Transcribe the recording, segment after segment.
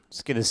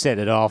Just going to set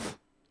it off.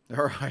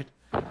 All right.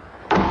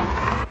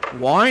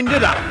 Wind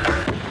it up.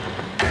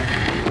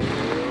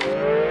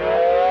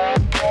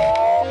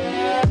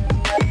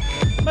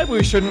 Maybe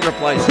we shouldn't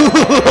replace it. Woo!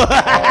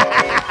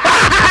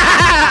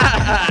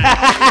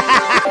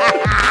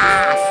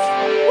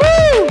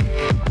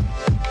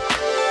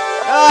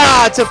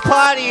 Ah, it's a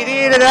party in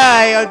here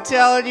today. I'm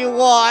telling you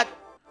what.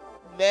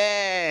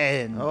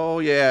 Man. Oh,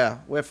 yeah.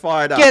 We're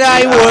fired up.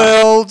 G'day,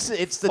 world.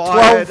 It's the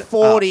Fired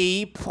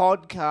 1240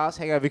 podcast.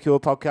 Hangover Cure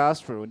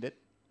podcast. Ruined it.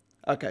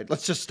 Okay,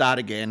 let's just start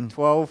again.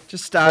 1240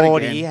 Just start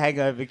again.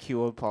 Hangover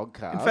Cure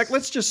podcast. In fact,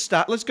 let's just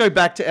start. Let's go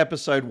back to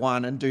episode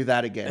 1 and do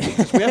that again,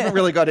 because we haven't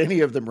really got any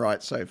of them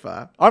right so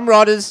far. I'm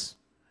Rodders.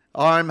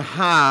 I'm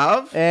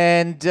Harv.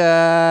 And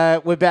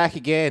we're back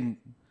again.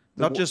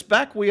 Not just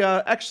back, we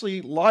are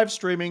actually live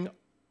streaming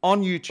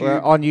on YouTube.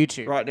 We're on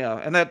YouTube. Right now.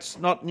 And that's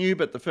not new,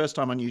 but the first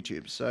time on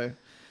YouTube. So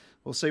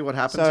we'll see what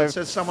happens. So It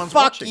says someone's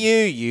fuck watching.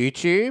 you,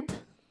 YouTube,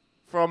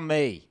 from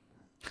me.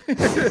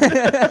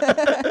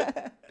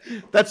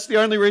 That's the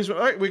only reason.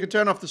 All right, we can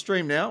turn off the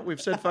stream now. We've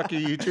said fuck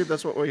you, YouTube.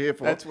 That's what we're here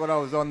for. That's what I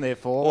was on there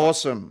for.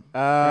 Awesome.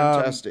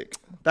 Fantastic.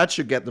 That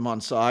should get them on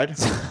side.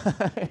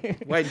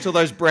 Wait until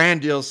those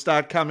brand deals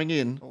start coming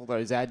in. All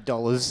those ad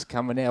dollars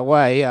coming our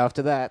way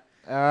after that.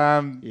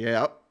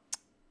 Yeah.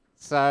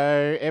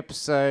 So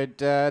episode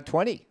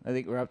 20, I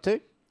think we're up to.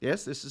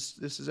 Yes, this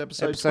is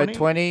episode Episode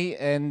 20. 20,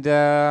 and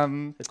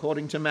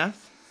According to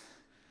math.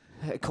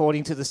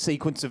 according to the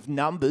sequence of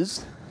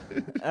numbers.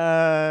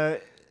 Yeah,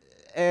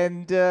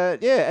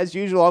 as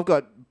usual, I've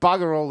got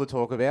bugger all to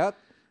talk about.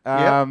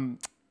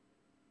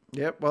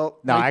 Yep. Well.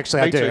 No, me-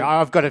 actually, I me do. too.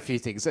 I've got a few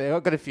things.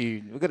 We've got a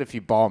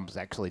few bombs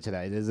actually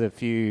today. There's a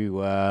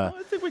few I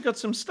think we got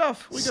some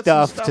stuff. We got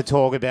stuff some to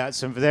talk about.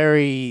 Some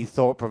very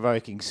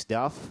thought-provoking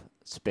stuff,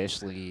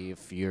 especially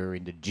if you're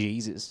into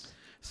Jesus.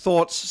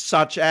 Thoughts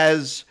such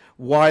as,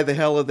 why the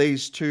hell are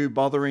these two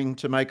bothering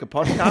to make a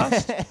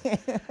podcast?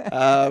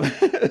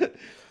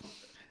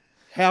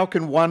 How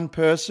can one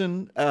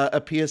person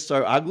appear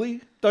so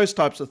ugly? Those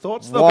types of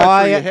thoughts. They'll go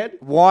through your head.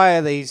 Why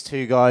are these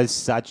two guys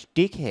such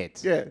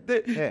dickheads? Yeah,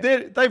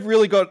 they've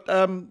really got,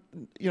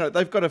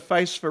 they've got a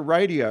face for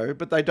radio,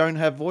 but they don't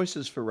have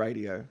voices for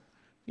radio.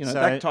 You know,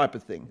 So that type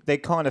of thing. They're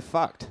kind of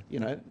fucked.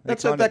 You know, They're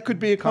that could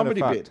be a kind of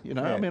comedy fucked. bit. You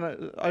know, Yeah. I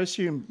mean, I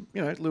assume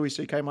Louis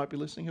C.K. might be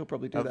listening. He'll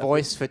probably do A that.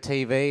 voice for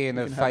TV and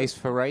a face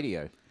for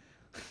radio.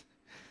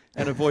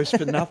 And a voice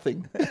for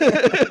nothing.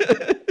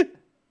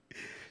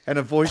 And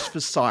a voice for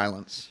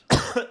silence.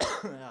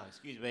 Oh,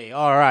 excuse me.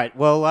 All right.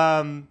 Well,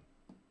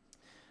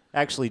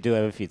 actually do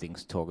have a few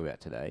things to talk about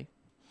today.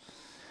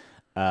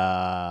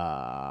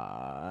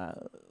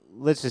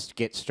 Let's just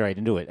get straight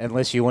into it.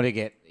 Unless you want to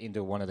get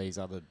into one of these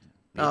other bits.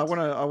 I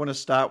want to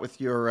start with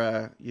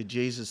your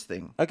Jesus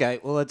thing. Okay,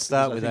 well, let's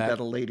start I with think that.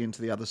 that'll lead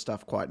into the other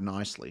stuff quite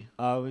nicely.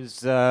 I was,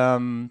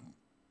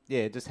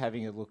 just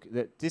having a look.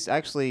 This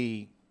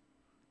actually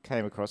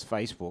came across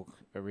Facebook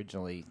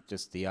originally,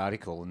 just the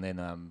article, and then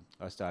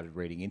I started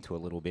reading into it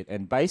a little bit.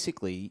 And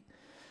basically,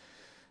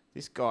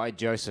 this guy,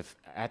 Joseph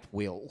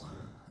Atwill,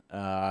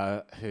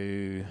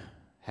 who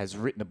has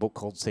written a book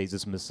called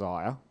Caesar's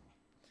Messiah,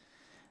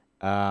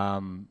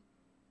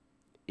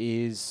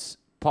 is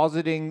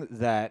positing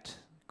that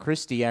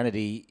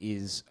Christianity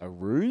is a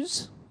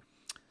ruse.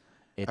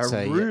 It's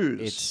A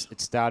ruse?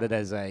 It started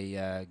as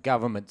a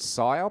government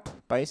psyop,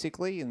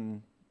 basically,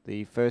 in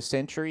the first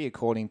century,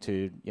 according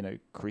to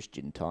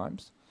Christian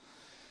times.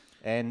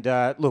 And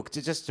look,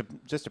 just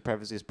to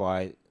preface this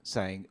by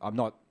saying, I'm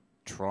not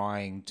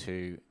trying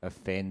to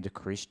offend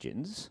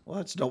Christians. Well,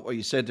 that's not what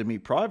you said to me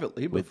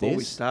privately With before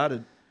we this?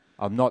 started.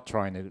 I'm not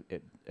trying to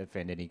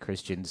offend any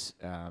Christians.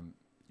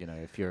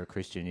 If you're a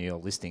Christian and you're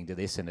listening to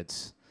this and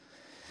it's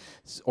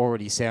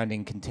already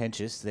sounding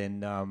contentious,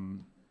 then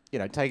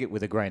take it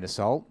with a grain of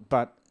salt.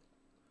 But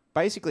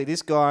basically,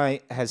 this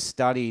guy has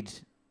studied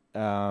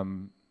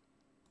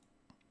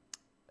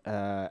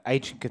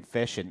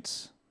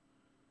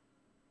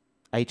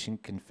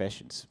ancient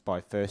confessions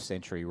by first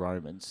century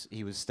Romans.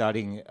 He was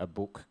studying a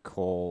book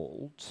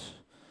called,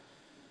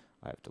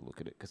 I have to look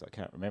at it because I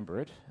can't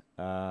remember it,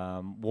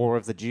 War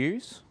of the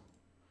Jews.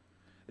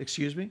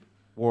 Excuse me?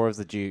 War of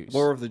the Jews.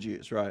 War of the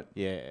Jews, right.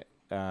 Yeah.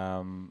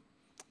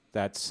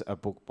 That's a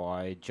book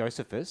by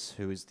Josephus,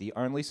 who is the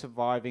only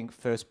surviving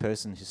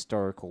first-person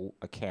historical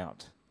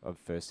account of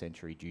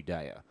first-century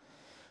Judea.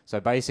 So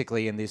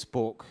basically, in this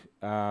book,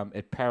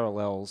 it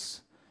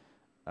parallels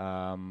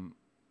a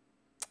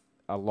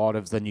lot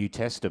of the New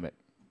Testament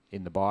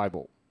in the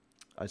Bible.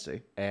 I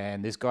see.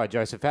 And this guy,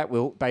 Joseph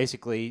Atwill,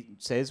 basically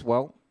says,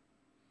 well,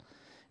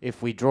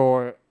 if we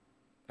draw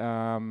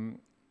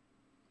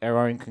our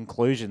own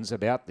conclusions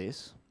about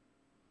this,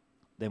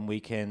 then we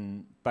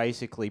can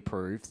basically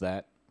prove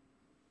that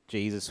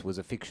Jesus was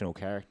a fictional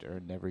character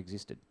and never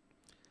existed.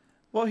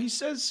 Well, he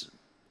says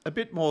a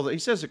bit more. He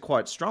says it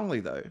quite strongly,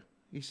 though.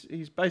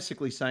 He's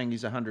basically saying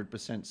he's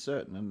 100%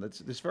 certain, and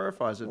this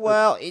verifies it.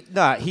 Well,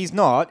 no, he's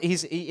not.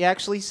 He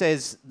actually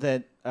says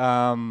that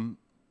to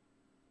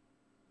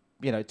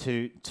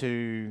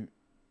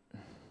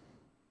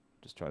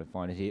just just trying to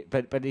find it here.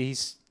 But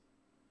he's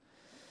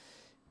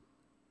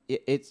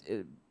it's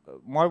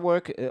my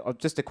work.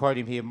 Just to quote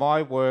him here,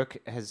 my work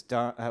has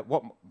done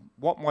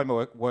what my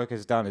work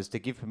has done is to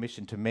give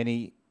permission to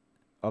many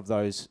of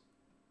those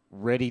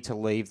ready to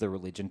leave the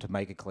religion to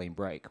make a clean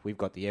break. We've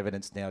got the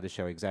evidence now to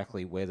show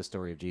exactly where the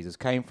story of Jesus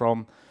came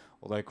from.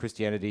 Although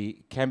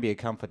Christianity can be a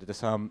comfort to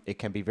some, it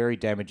can be very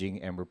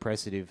damaging and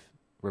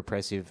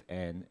repressive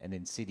and an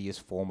insidious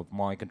form of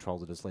mind control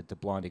that has led to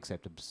blind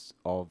acceptance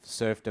of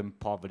serfdom,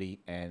 poverty,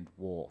 and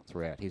war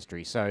throughout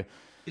history. So,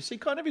 you see,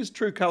 kind of his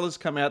true colours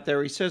come out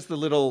there. He says the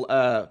little,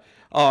 "Oh,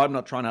 I'm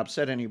not trying to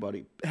upset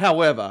anybody.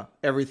 However,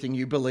 everything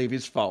you believe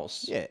is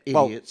false." yeah,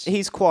 idiots. well,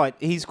 he's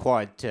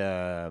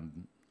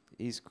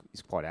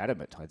quite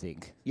adamant, I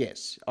think,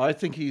 Yes, I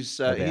think he's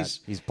about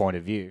his point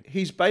of view.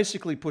 he's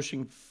basically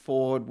pushing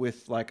forward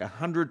with like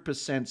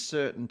 100%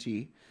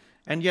 certainty.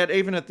 And yet,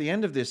 even at the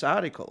end of this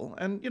article,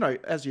 and,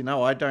 as you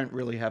know, I don't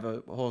really have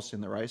a horse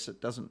in the race.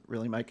 It doesn't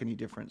really make any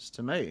difference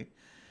to me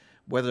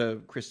whether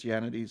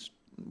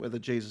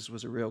Jesus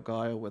was a real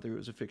guy or whether he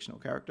was a fictional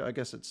character. I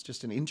guess it's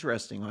just an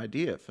interesting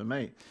idea for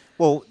me.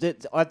 Well,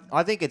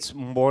 I think it's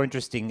more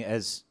interesting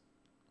as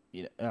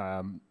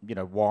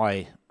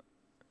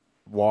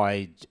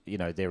why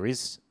there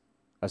is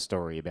a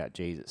story about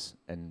Jesus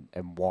and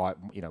why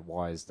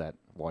does that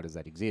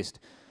exist?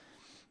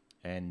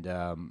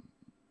 And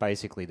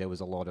basically there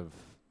was a lot of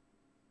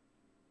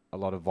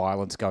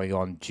violence going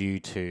on due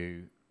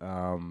to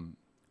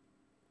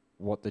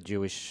what the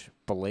Jewish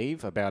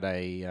believe about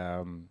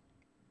a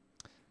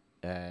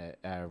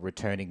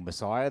returning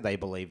Messiah. They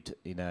believed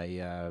in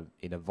a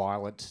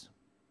violent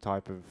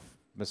type of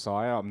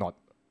Messiah. I'm not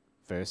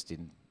versed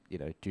in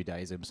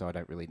Judaism, so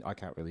I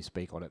can't really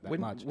speak on it that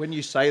much. When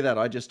you say that,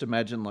 I just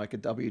imagine like a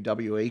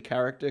WWE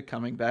character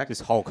coming back, This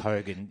Hulk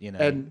Hogan,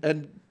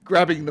 and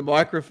grabbing the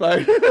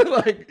microphone,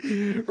 like,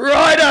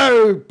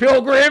 "Righto,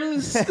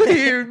 pilgrims,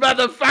 you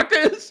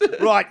motherfuckers!"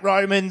 Right,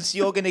 Romans,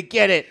 you're gonna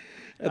get it.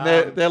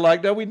 And they're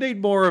like, "No, we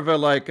need more of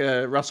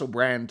a Russell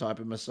Brand type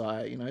of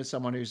Messiah,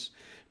 someone who's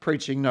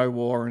preaching no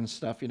war and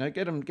stuff,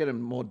 get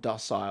him more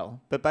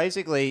docile." But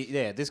basically,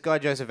 yeah, this guy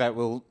Joseph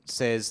Atwill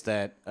says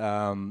that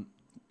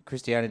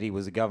Christianity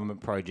was a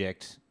government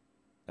project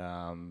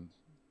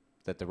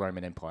that the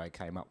Roman Empire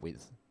came up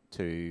with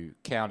to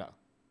counter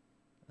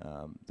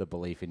the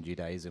belief in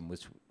Judaism,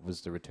 which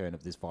was the return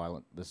of this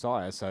violent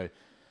Messiah. So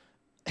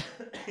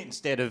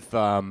instead of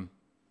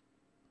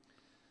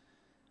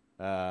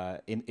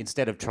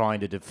trying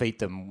to defeat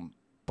them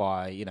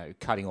by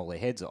cutting all their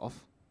heads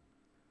off,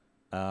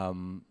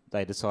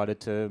 they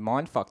decided to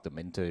mindfuck them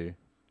into.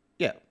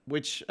 Yeah,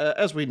 which,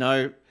 as we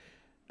know,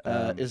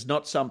 is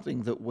not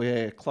something that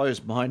we're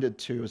closed-minded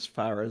to as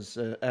far as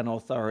an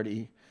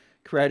authority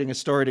creating a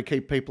story to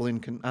keep people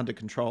under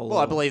control. Well,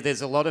 I believe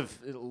there's a lot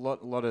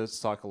of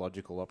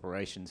psychological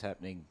operations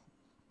happening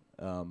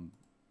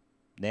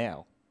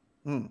now,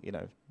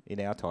 in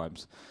our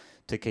times,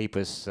 to keep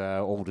us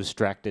all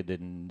distracted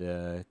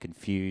and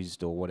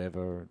confused or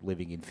whatever,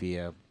 living in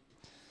fear,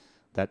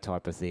 that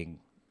type of thing,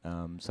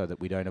 so that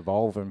we don't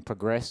evolve and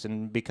progress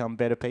and become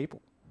better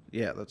people.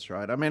 Yeah, that's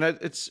right. I mean,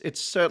 it's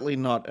certainly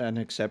not an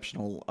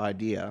exceptional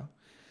idea.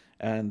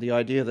 And the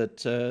idea that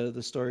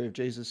the story of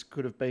Jesus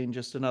could have been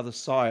just another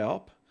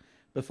psyop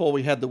before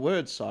we had the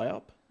word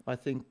psyop, I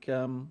think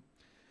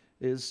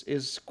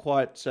is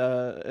quite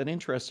an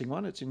interesting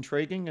one. It's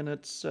intriguing, and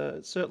it's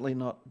certainly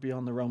not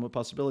beyond the realm of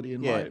possibility,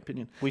 in my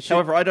opinion.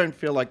 However, I don't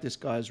feel like this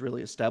guy's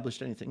really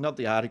established anything. Not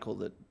the article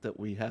that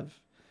we have.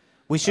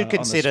 We should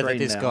consider that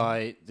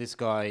now. this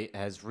guy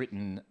has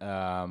written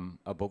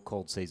a book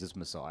called Caesar's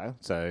Messiah,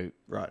 so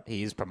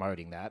he is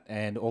promoting that,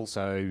 and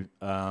also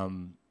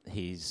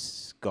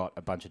he's got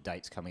a bunch of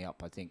dates coming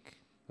up. I think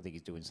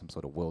he's doing some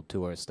sort of world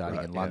tour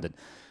starting in London,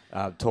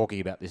 talking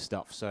about this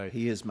stuff. So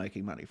he is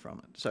making money from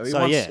it. So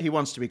he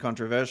wants to be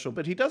controversial,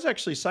 but he does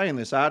actually say in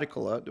this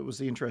article, it was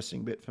the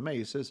interesting bit for me.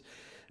 He says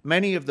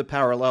many of the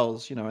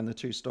parallels, in the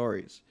two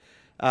stories,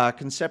 are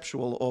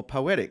conceptual or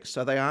poetic,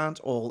 so they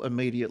aren't all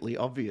immediately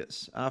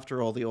obvious.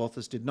 After all, the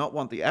authors did not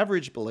want the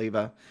average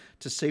believer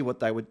to see what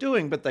they were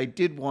doing, but they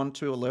did want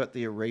to alert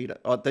the reader.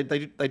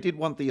 They did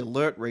want the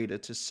alert reader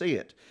to see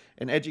it.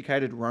 An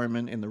educated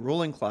Roman in the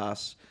ruling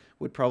class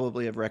would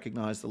probably have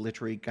recognized the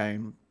literary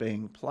game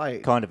being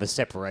played. Kind of a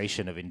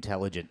separation of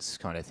intelligence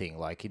kind of thing,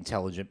 like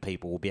intelligent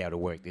people will be able to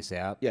work this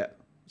out. Yeah.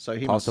 So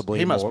he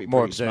possibly must be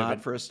more pretty smart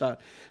for a start.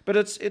 But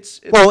it's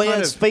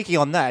speaking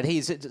on that,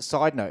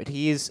 side note,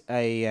 he is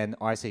an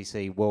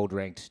ICC world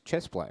ranked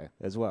chess player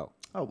as well.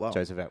 Oh wow,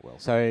 Joseph Atwill.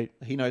 So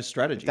he knows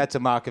strategy. If that's a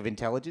mark of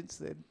intelligence,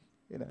 then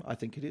I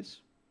think it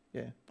is.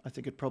 Yeah, I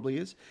think it probably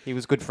is. He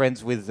was good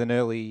friends with an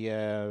early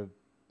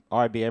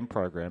IBM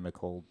programmer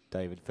called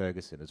David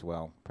Ferguson as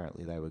well.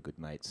 Apparently, they were good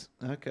mates.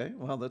 Okay,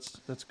 well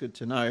that's good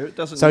to know. It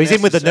doesn't. So he's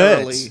in with the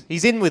nerds.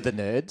 He's in with the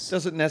nerds.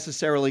 Doesn't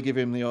necessarily give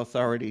him the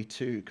authority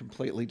to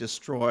completely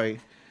destroy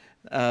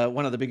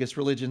one of the biggest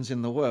religions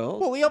in the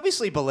world. Well, he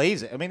obviously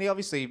believes it. I mean,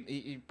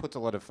 he puts a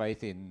lot of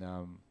faith in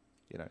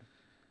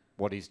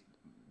what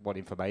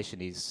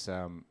information he's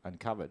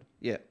uncovered.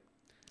 Yeah.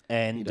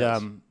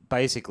 And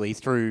basically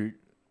through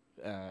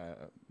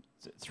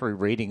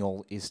reading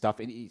all his stuff,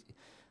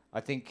 I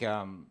think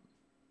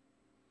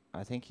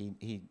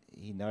he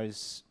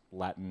knows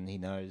Latin, he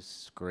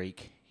knows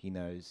Greek, he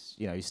knows,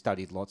 he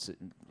studied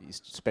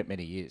he's spent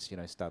many years,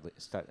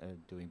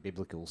 doing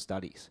biblical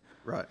studies.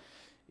 Right.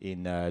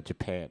 In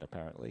Japan,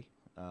 apparently.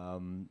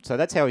 So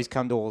that's how he's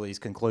come to all these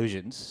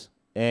conclusions.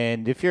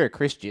 And if you're a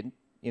Christian,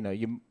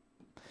 you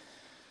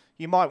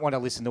might want to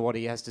listen to what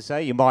he has to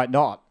say. You might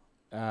not,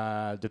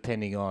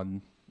 depending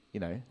on,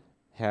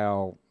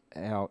 how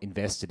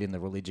invested in the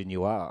religion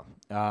you are.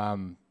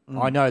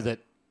 I know that,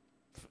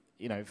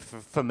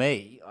 for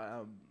me,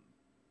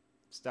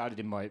 started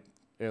in my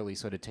early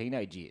sort of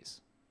teenage years.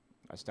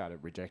 I started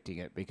rejecting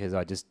it because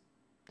I just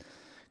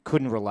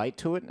couldn't relate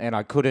to it, and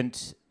I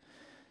couldn't.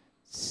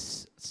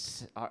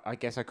 I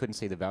guess I couldn't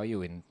see the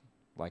value in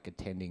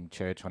attending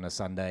church on a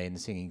Sunday and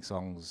singing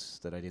songs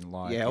that I didn't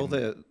like. Yeah, all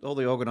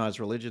the organised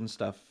religion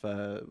stuff.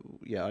 I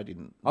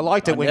didn't. I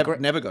liked it when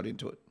never got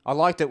into it. I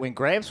liked it when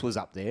Gramps was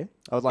up there.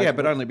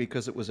 But only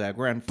because it was our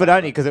grandfather. But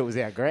only because it was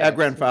our Gramps. Our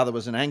grandfather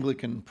was an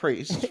Anglican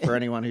priest. For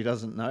anyone who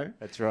doesn't know,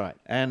 that's right.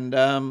 And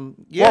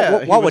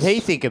what would he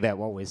think about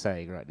what we're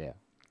saying right now?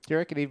 Do you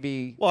reckon he'd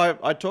be? Well,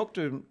 I talked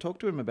to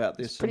him about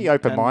this. Pretty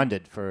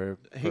open-minded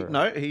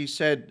he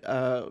said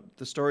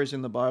the stories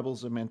in the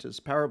Bibles are meant as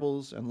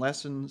parables and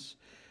lessons,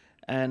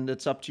 and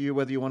it's up to you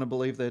whether you want to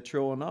believe they're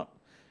true or not.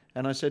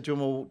 And I said to him,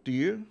 well, do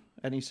you?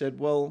 And he said,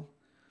 well,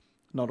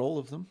 not all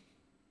of them.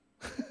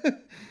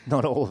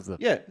 Not all of them.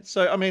 Yeah.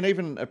 So, I mean,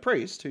 even a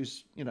priest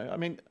who's,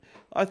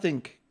 I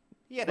think...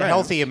 Yeah, a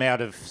healthy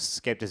amount of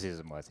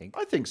skepticism, I think.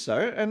 I think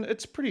so. And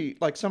it's pretty,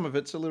 some of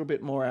it's a little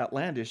bit more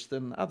outlandish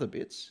than other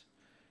bits.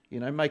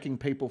 Making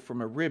people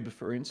from a rib,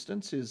 for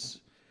instance,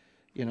 is,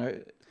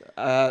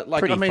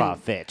 pretty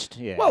far-fetched,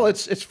 yeah. Well,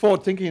 it's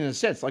forward-thinking in a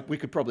sense. We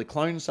could probably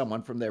clone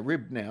someone from their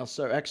rib now,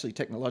 so actually,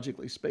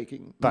 technologically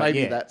speaking,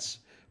 maybe that's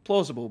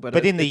plausible.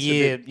 But in the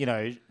year,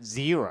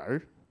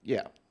 0...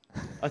 Yeah.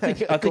 I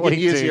think in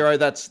year 0,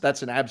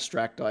 that's an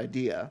abstract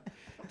idea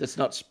that's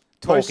not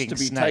supposed to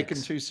be taken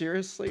too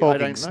seriously.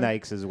 Talking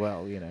snakes as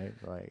well,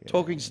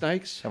 Talking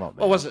snakes? Come on, man.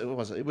 Well, was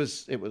it?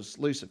 It was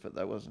Lucifer,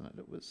 though, wasn't it?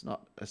 It was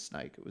not a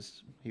snake.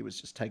 He was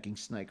just taking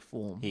snake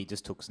form. He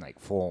just took snake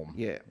form.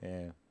 Yeah.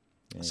 Yeah.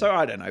 So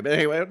I don't know, but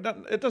anyway,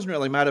 it doesn't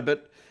really matter.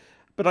 But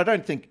I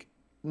don't think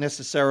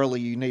necessarily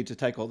you need to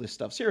take all this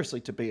stuff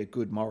seriously to be a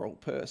good moral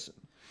person.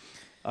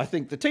 I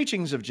think the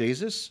teachings of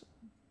Jesus,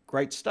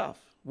 great stuff.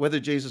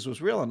 Whether Jesus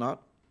was real or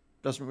not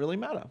doesn't really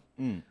matter.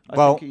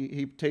 I think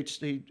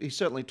he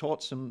certainly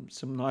taught some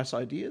nice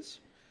ideas.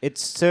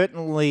 It's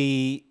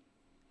certainly,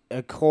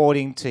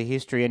 according to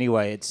history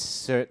anyway, it's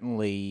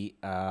certainly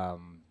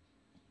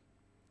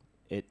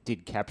it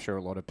did capture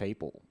a lot of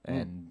people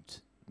and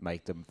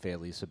make them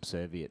fairly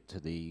subservient to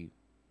the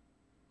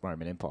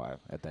Roman Empire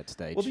at that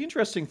stage. Well, the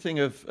interesting thing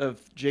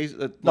of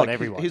Jesus, not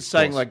everyone, he's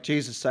saying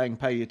Jesus saying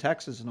pay your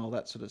taxes and all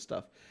that sort of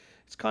stuff.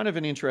 It's kind of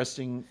an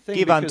interesting thing.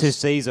 Give unto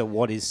Caesar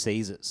what is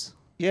Caesar's.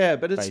 Yeah,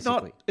 but it's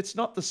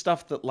not the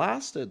stuff that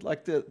lasted.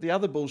 The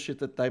other bullshit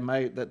that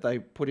they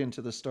put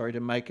into the story to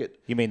make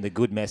it. You mean the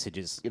good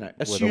messages?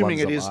 Assuming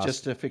it is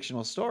just a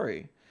fictional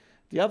story.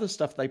 The other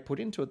stuff they put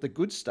into it, the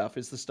good stuff,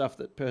 is the stuff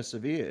that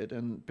persevered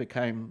and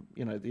became,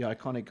 the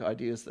iconic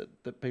ideas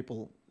that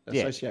people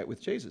associate with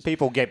Jesus.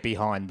 People get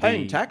behind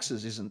paying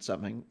taxes isn't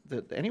something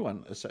that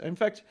anyone. In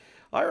fact,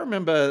 I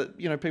remember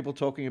people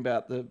talking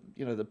about the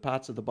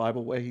parts of the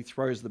Bible where he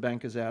throws the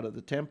bankers out of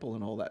the temple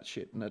and all that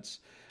shit, and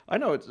I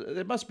know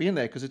it must be in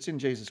there because it's in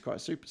Jesus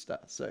Christ Superstar.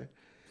 So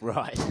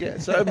right, yeah,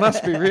 so it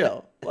must be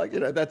real.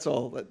 That's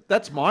all.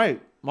 That's my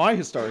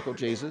historical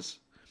Jesus.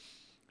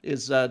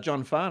 Is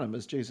John Farnham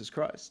as Jesus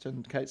Christ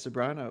and Kate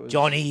Sobrano as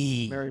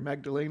Johnny Mary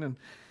Magdalene, and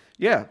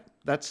yeah,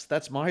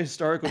 that's my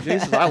historical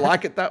Jesus. I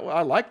like it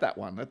I like that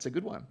one. That's a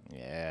good one.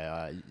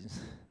 Yeah,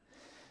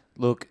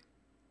 look,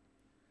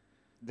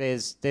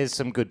 there's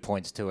some good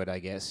points to it, I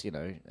guess.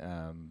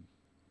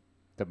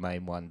 The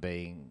main one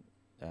being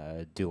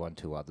do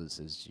unto others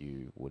as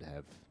you would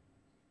have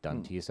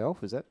done to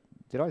yourself.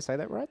 Did I say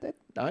that right then?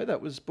 No,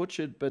 that was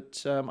butchered,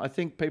 but I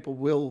think people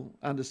will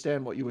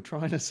understand what you were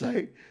trying to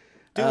say.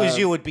 Do as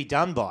you would be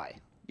done by.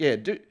 Yeah,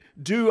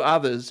 do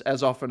others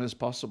as often as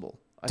possible.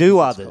 Do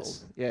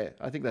others. Yeah,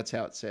 I think that's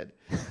how it's said.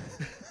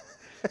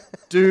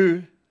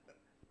 Do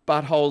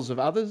buttholes of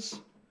others.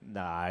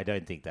 No, I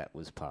don't think that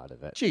was part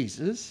of it.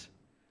 Jesus,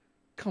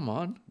 come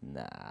on.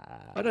 Nah.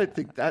 I don't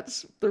think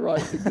that's the right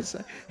thing to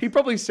say. He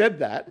probably said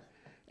that,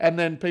 and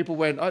then people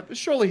went,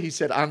 surely he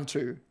said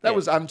unto. That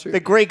was unto. The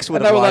Greeks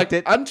would have liked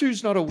it.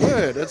 Unto's not a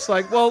word. It's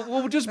like, well,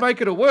 we'll just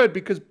make it a word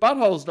because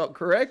butthole's not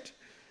correct.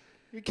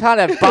 You can't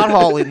have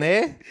butthole in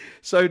there.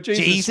 So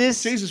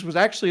Jesus was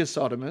actually a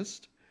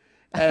sodomist.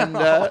 And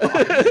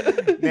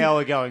now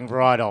we're going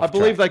right off. I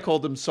believe they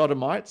called them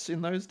sodomites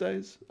in those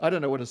days. I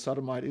don't know what a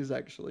sodomite is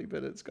actually,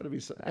 but it's got to be.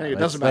 Anyway, it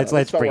doesn't matter.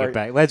 Let's bring it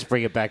back. Let's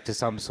bring it back to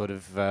some sort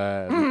of.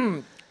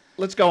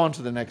 Let's go on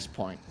to the next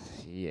point.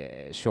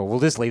 Yeah, sure. We'll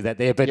just leave that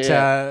there.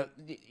 But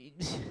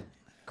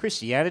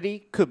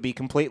Christianity could be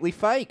completely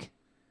fake.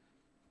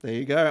 There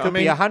you go. Could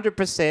be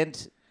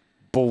 100%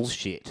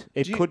 bullshit.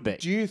 It could be.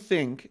 Do you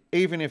think,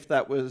 even if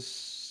that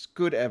was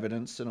good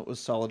evidence and it was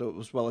solid, it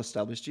was well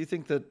established, do you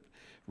think that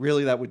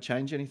really that would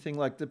change anything?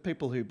 Like the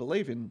people who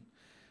believe in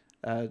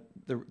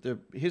the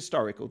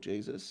historical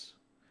Jesus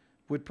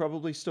would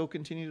probably still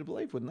continue to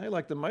believe, wouldn't they?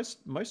 Like the most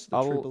of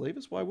the true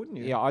believers. Why wouldn't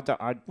you? Yeah,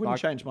 wouldn't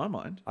change my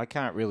mind. I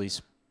can't really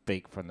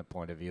speak from the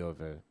point of view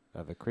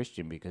of a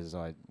Christian because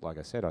like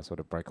I said, I sort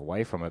of break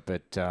away from it.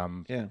 But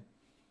I'm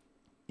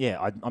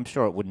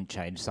sure it wouldn't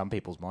change some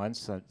people's minds.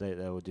 So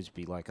they would just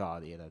be like, oh,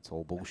 yeah, that's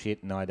all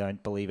bullshit, and I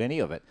don't believe any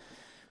of it.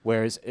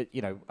 Whereas,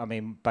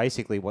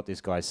 basically what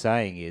this guy's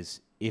saying is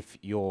if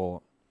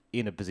you're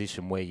in a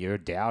position where you're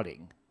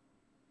doubting,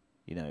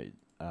 the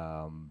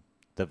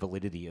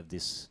validity of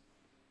this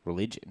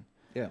religion,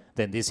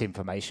 then this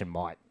information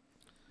might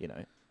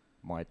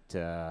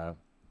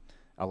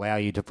allow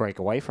you to break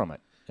away from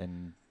it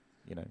and,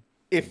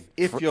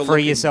 if you're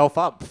free yourself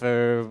up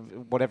for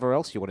whatever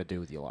else you want to do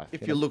with your life.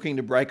 If you're looking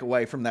to break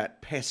away from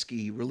that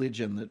pesky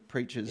religion that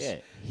preaches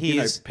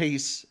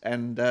peace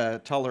and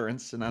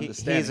tolerance and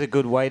understanding. Here's a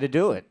good way to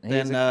do it.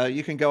 Then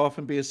you can go off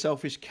and be a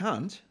selfish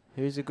cunt.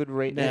 Here's a good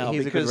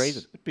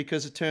reason.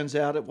 Because it turns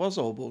out it was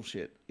all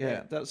bullshit.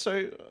 Yeah.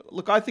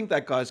 Look, I think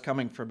that guy's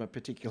coming from a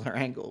particular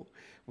angle.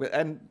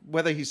 And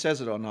whether he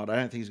says it or not, I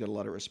don't think he's got a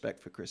lot of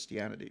respect for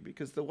Christianity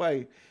because the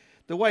way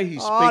he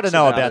speaks I don't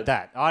know about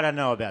that. I don't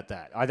know about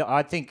that.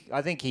 I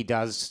think he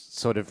does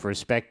sort of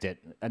respect it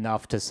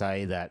enough to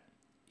say that,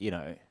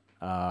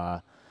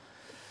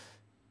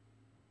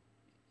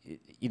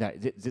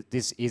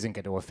 this isn't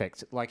going to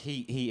affect. Like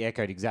he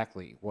echoed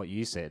exactly what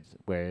you said.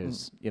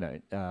 Whereas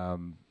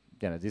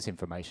this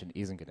information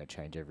isn't going to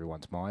change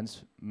everyone's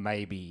minds.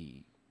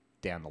 Maybe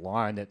down the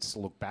line, it's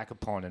looked back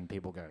upon and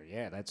people go,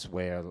 yeah, that's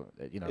where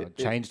it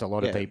changed a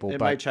lot of people. It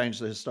may change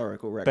the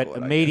historical record. But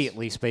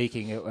immediately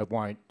speaking, it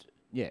won't.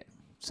 Yeah,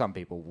 some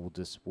people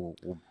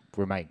will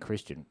remain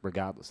Christian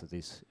regardless of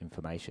this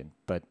information.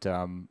 But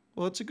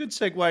well, it's a good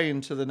segue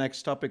into the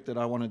next topic that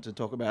I wanted to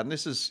talk about, and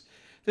this is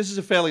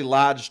a fairly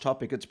large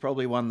topic. It's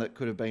probably one that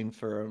could have been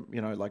for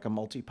like a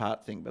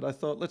multi-part thing. But I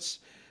thought let's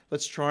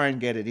try and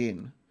get it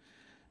in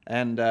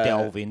and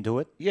delve into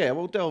it. Yeah,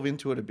 we'll delve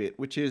into it a bit,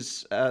 which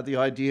is the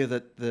idea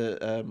that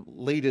the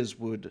leaders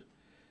would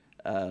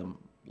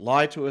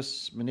lie to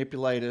us,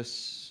 manipulate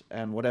us,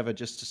 and whatever,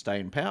 just to stay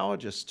in power,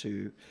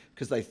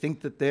 because they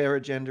think that their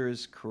agenda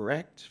is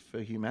correct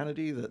for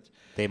humanity, that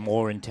they're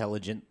more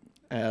intelligent.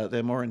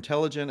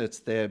 It's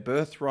their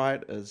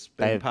birthright as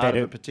being part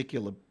of a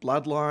particular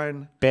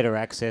bloodline. Better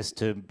access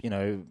to,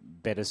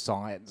 better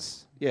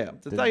science. Yeah,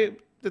 that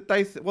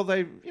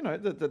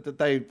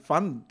they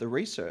fund the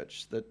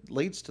research that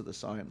leads to the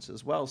science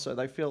as well. So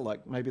they feel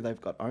like maybe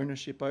they've got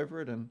ownership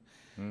over it and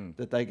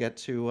that they get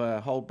to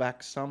hold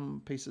back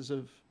some pieces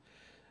of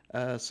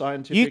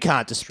scientific. You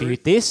can't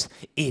dispute this.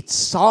 It's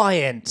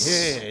science.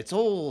 Yeah, it's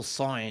all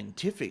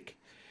scientific.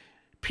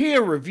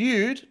 Peer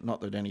reviewed.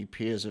 Not that any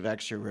peers have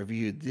actually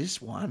reviewed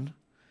this one.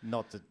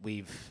 Not that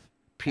we've...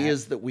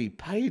 Peers that we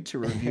paid to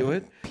review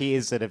it.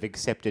 Peers that have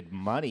accepted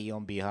money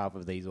on behalf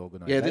of these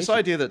organisations. Yeah, this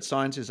idea that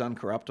science is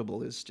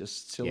uncorruptible is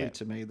just silly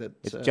to me. That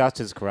it's just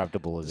as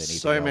corruptible as anything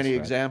so else, many right?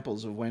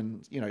 examples of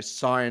when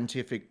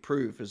scientific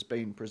proof has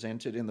been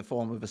presented in the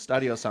form of a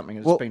study or something,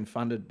 and it's been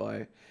funded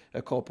by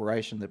a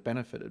corporation that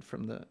benefited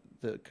from the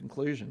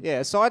conclusion.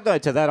 Yeah. A side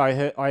note to that,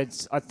 I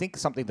think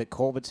something that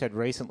Corbett said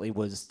recently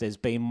was there's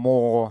been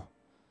more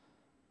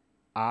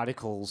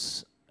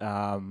articles,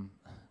 not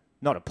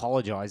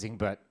apologising,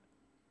 but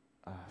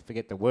I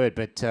forget the word,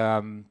 but it's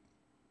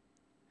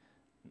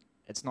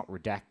not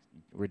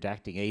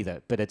redacting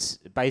either. But it's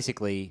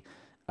basically,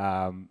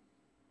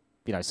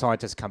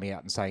 scientists coming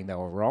out and saying they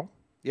were wrong.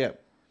 Yeah.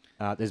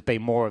 There's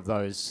been more of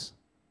those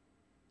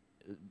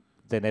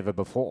than ever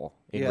before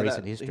in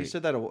recent history. He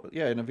said that,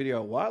 in a video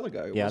a while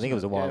ago. Yeah, I think it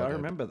was a while ago. I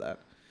remember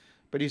that.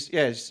 But he's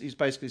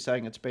basically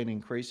saying it's been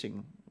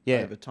increasing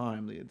over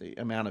time, the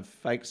amount of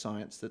fake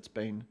science that's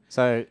been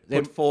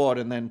put forward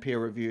and then peer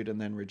reviewed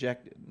and then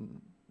rejected.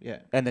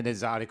 And then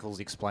there's articles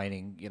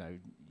explaining,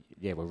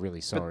 we're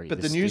really sorry.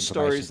 But the news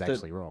stories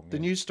wrong. The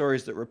news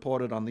stories that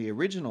reported on the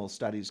original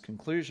study's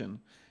conclusion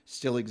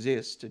still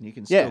exist, and you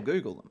can still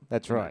Google them.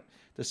 That's right.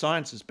 The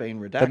science has been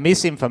redacted. The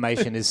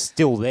misinformation is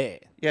still there.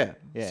 Yeah.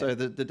 So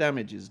the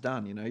damage is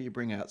done. You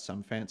bring out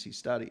some fancy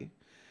study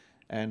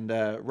and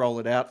roll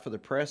it out for the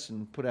press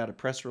and put out a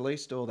press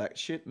release, do all that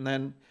shit, and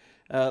then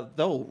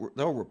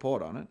they'll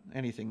report on it.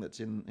 Anything that's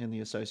in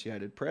the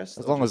Associated Press,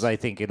 as long as they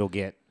think it'll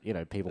get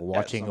people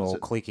watching or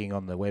clicking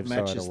on the website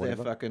matches or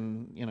whatever. Their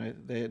fucking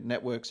their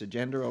network's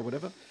agenda or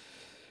whatever.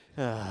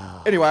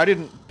 Anyway, I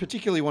didn't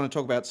particularly want to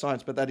talk about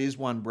science, but that is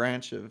one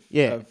branch of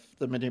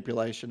the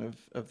manipulation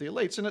of the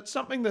elites, and it's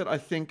something that I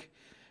think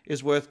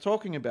is worth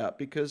talking about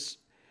because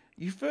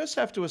you first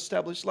have to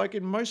establish, like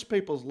in most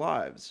people's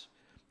lives.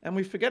 And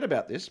we forget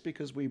about this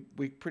because we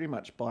pretty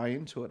much buy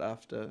into it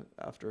after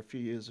a few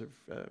years of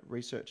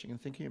researching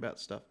and thinking about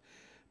stuff.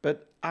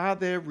 But are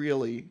there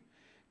really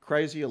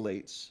crazy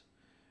elites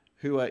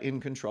who are in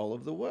control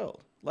of the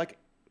world? Like,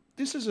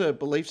 this is a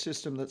belief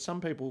system that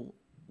some people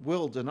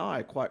will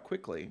deny quite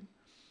quickly,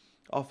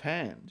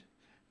 offhand,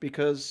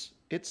 because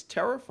it's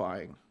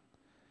terrifying.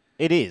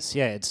 It is,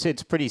 yeah.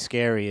 It's pretty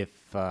scary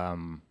if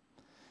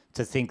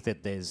to think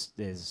that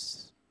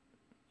there's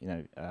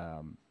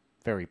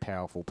very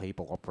powerful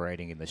people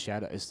operating in the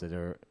shadows that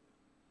are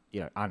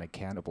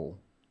unaccountable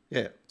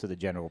to the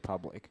general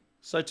public.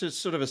 So to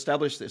sort of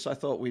establish this, I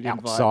thought we'd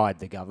outside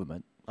the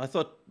government. I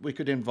thought we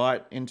could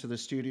invite into the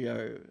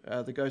studio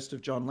the ghost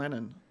of John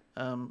Lennon.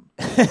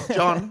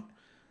 John,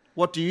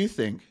 what do you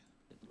think?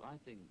 I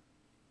think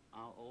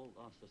all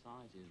our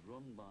society is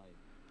run by...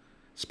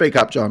 Speak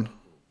up, John.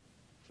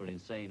 ...for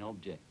insane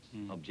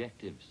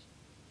objectives.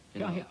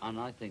 And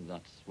I think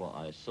that's what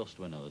I sussed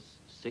when I was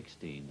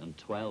 16 and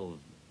 12,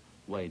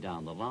 way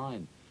down the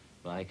line.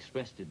 But I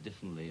expressed it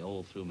differently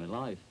all through my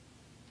life.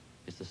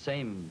 It's the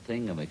same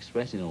thing I'm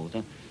expressing all the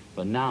time,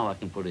 but now I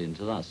can put it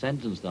into that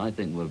sentence that I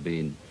think we're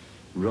being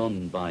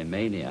run by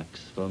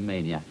maniacs for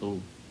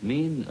maniacal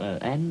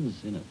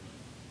ends,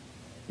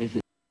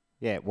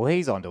 Yeah, well,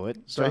 he's onto it.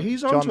 So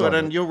he's onto it,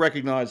 and you'll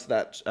recognise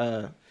that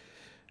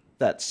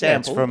that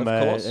sample, from, of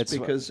course,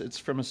 because it's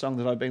from a song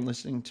that I've been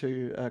listening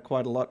to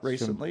quite a lot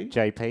recently.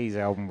 JP's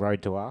album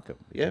Road to Arkham.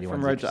 Yeah,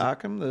 from Road to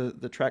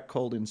Arkham, the track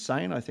called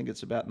Insane. I think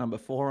it's about number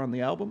 4 on the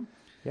album.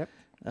 Yep.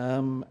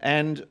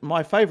 And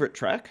my favourite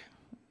track,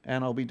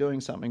 and I'll be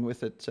doing something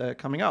with it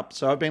coming up.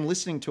 So I've been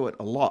listening to it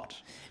a lot.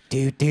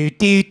 I've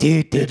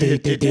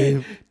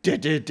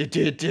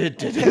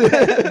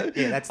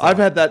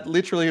had that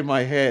literally in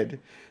my head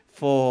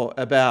for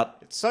about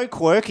it's so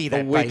quirky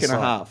that a week and a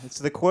half. It's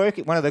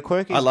one of the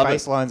quirkiest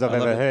bass lines I've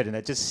ever heard, and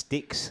it just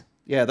sticks.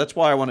 Yeah, that's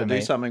why I want to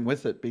do something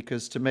with it,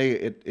 because to me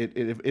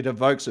it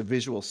evokes a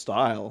visual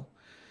style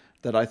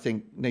that I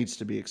think needs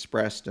to be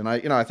expressed, and I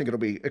think it'll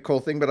be a cool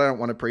thing, but I don't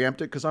want to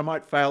preempt it because I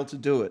might fail to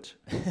do it.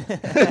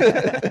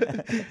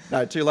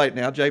 No, too late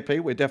now, JP.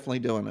 We're definitely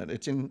doing it.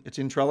 It's in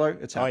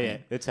Trello. It's happening. Oh yeah,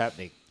 it's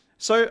happening.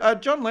 So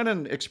John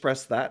Lennon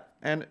expressed that,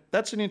 and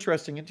that's an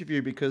interesting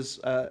interview because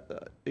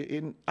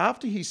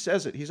after he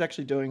says it, he's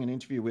actually doing an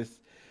interview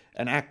with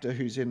an actor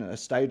who's in a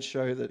stage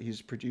show that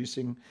he's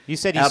producing. You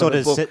said he sort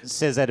of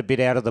says that a bit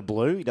out of the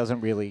blue. He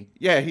doesn't really.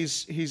 Yeah,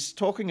 he's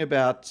talking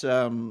about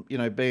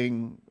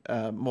being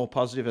more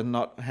positive and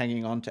not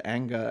hanging on to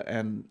anger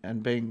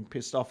and being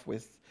pissed off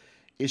with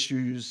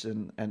issues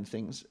and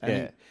things.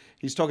 And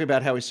he's talking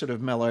about how he's sort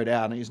of mellowed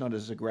out and he's not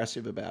as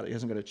aggressive about it. He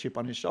hasn't got a chip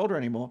on his shoulder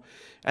anymore.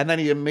 And then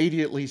he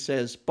immediately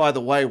says, by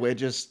the way, we're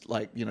just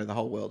the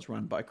whole world's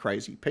run by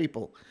crazy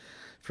people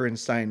for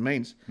insane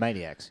means.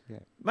 Maniacs. Yeah.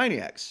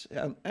 Maniacs.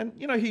 And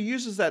he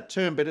uses that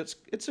term, but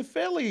it's a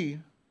fairly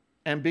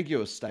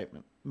ambiguous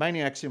statement.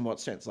 Maniacs in what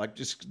sense? Like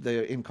just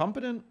they're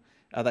incompetent?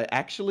 Are they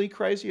actually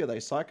crazy? Are they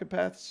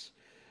psychopaths?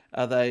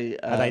 Are they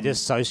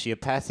just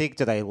sociopathic?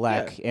 Do they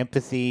lack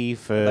empathy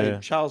for are they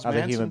Charles other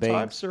Manson human beings?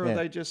 Types, or are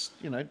they just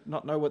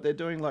not know what they're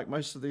doing, like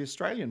most of the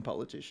Australian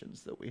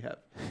politicians that we have?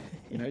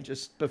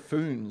 Just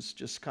buffoons,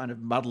 just kind of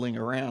muddling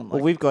around.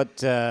 Well, we've got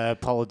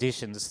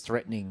politicians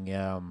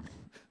threatening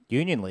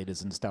union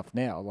leaders and stuff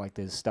now. Like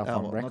there's stuff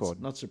on record.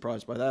 Not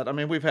surprised by that. I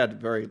mean, we've had a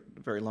very,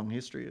 very long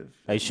history of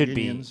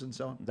unions and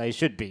so on. They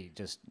should be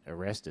just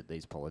arrested,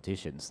 these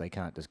politicians. They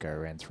can't just go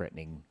around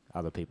threatening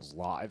other people's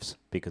lives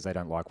because they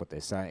don't like what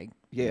they're saying.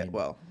 Yeah,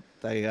 well,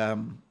 they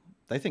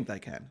think they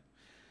can.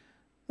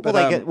 But,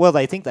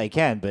 they think they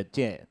can, but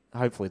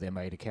hopefully they're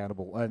made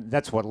accountable. And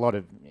that's what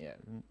a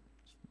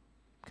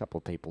couple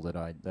of people that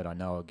I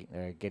know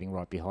are getting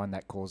right behind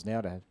that cause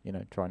now to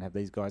try and have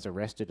these guys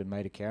arrested and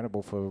made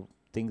accountable for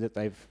things that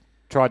they've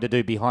tried to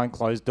do behind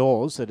closed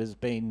doors that has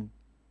been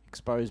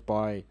exposed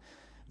by.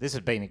 This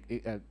has been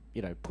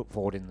put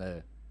forward in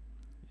the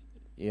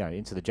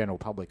into the general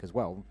public as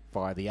well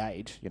via the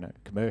Age,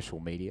 commercial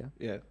media,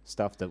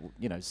 stuff that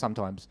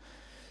sometimes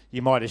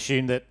you might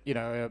assume that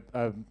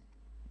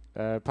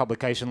a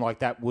publication like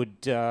that would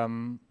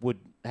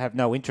have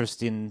no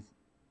interest in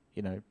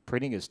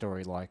printing a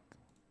story like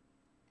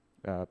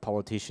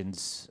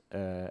politicians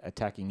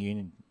attacking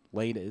union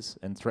leaders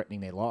and threatening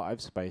their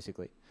lives,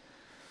 basically.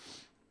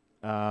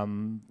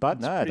 But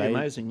it's pretty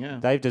amazing, yeah.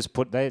 They've just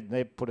put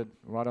they put it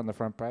right on the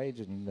front page,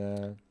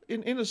 and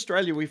in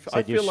Australia,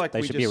 I feel like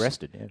they should be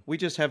arrested. Yeah. We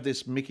just have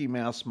this Mickey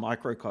Mouse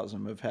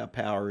microcosm of how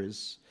power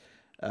is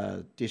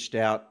dished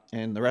out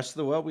in the rest of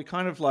the world. We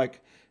kind of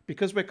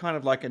because we're kind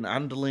of like an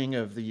underling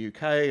of the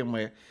UK, and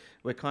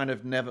we're kind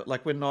of never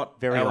we're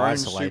not very our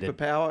isolated. Own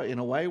superpower in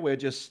a way. We're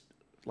just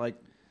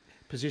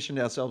positioned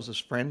ourselves as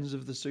friends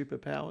of the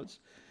superpowers.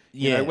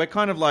 We're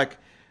kind of like,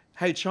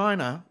 hey,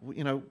 China,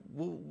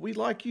 we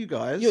like you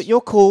guys.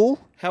 You're cool.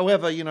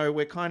 However,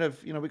 we're kind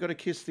of, we've got to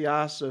kiss the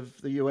ass of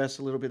the US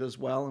a little bit as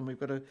well, and we've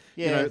got to,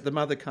 the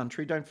mother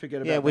country. Don't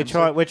forget about. Yeah,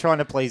 we're trying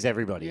to please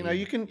everybody.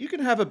 You can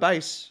have a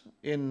base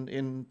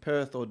in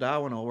Perth or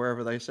Darwin or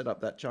wherever they set up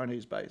that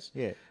Chinese base.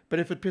 Yeah. But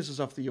if it pisses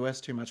off the US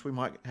too much, we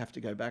might have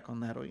to go back on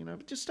that, or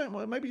just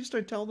don't. Maybe just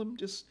don't tell them.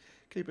 Just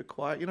keep it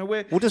quiet.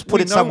 We'll just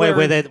put it somewhere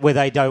where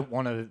they don't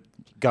want to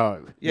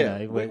go.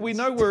 Yeah, we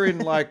know we're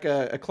in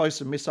a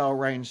closer missile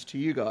range to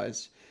you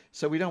guys.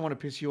 So we don't want to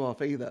piss you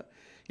off either.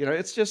 You know,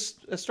 it's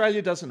just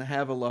Australia doesn't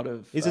have a lot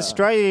of... Is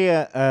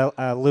Australia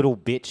a little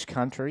bitch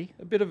country?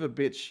 A bit of a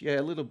bitch, yeah,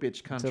 a little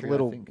bitch country, It's a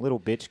little I think. little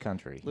bitch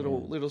country.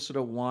 Little sort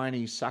of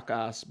whiny,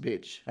 suck-ass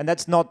bitch. And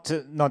that's not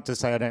to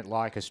say I don't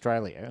like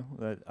Australia.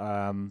 But,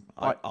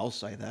 I'll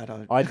say that.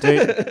 I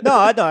do.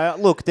 No.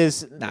 Look,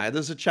 there's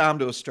a charm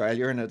to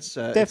Australia, and it's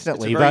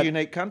definitely it's a very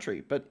unique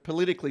country. But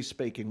politically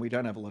speaking, we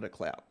don't have a lot of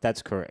clout.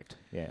 That's correct.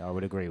 Yeah, I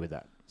would agree with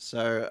that.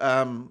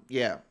 So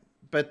yeah,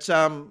 but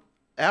our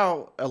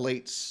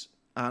elites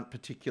aren't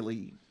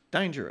particularly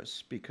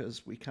dangerous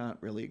because we can't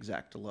really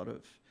exact a lot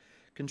of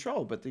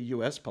control. But the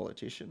US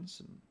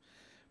politicians and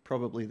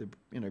probably the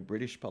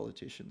British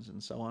politicians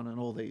and so on, and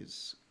all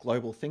these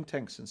global think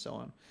tanks and so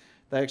on,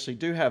 they actually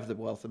do have the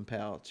wealth and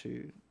power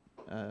to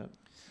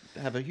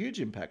have a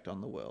huge impact on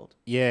the world.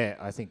 Yeah,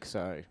 I think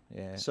so.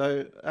 Yeah.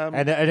 So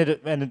and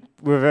it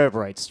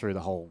reverberates through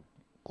the whole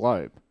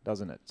globe,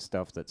 doesn't it?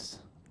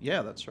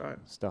 Yeah, that's right.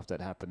 Stuff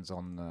that happens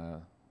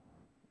on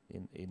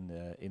in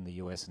the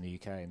US and the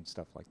UK and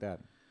stuff like that.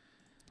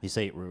 You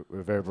see it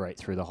reverberate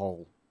through the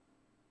whole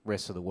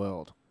rest of the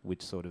world,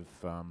 which sort of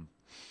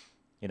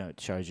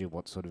it shows you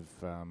what sort of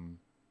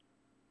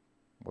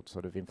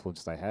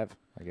influence they have,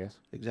 I guess.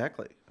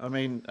 Exactly. I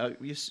mean,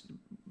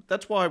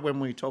 that's why when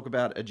we talk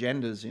about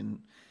agendas in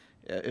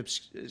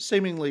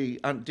seemingly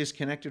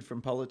disconnected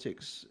from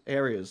politics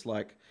areas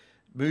like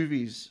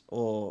movies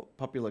or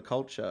popular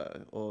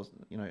culture or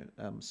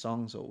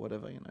songs or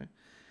whatever,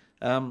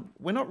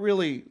 we're not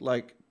really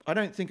I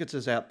don't think it's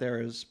as out there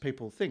as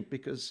people think,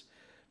 because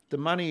the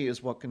money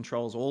is what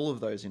controls all of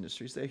those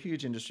industries. They're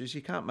huge industries.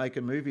 You can't make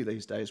a movie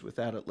these days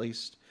without at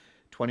least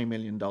 $20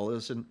 million,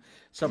 and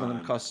some of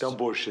them cost... Don't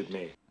bullshit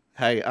me.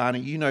 Hey,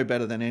 Arnie, you know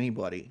better than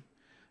anybody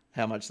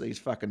how much these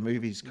fucking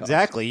movies cost.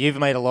 Exactly. You've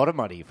made a lot of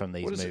money from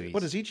these movies.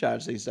 What does he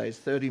charge these days?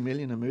 $30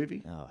 million a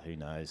movie? Oh, who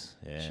knows?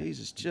 Yeah.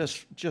 Jesus,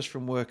 just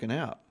from working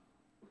out.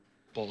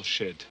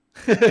 Bullshit.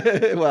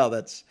 Well,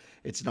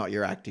 it's not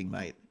your acting,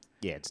 mate.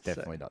 Yeah, it's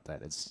definitely not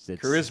that. It's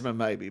charisma,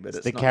 maybe, but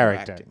it's the not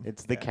character. Your acting.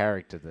 It's the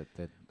character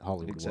that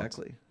Hollywood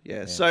exactly. wants.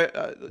 Yeah.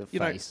 So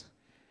face.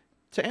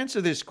 To answer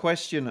this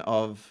question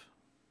of,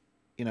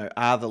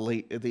 are the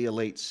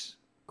elites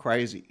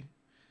crazy,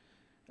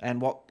 and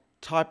what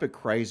type of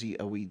crazy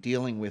are we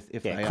dealing with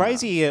if they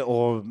crazy are?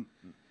 Or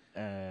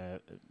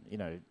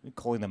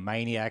calling them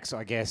maniacs,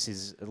 I guess,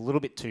 is a little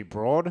bit too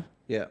broad.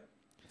 Yeah.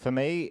 For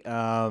me,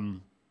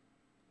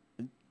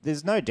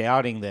 there's no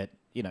doubting that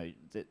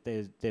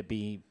there'd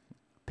be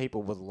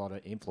people with a lot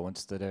of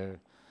influence that are,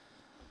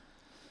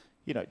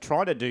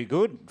 trying to do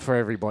good for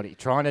everybody,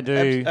 trying to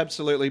do...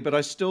 Absolutely, but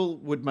I still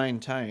would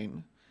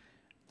maintain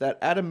that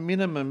at a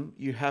minimum,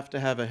 you have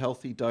to have a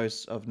healthy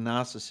dose of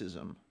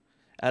narcissism,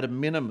 at a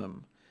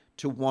minimum,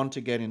 to want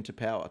to get into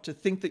power, to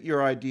think that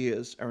your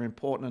ideas are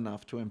important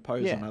enough to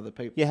impose on other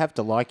people. You have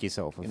to like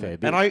yourself a fair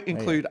bit. And I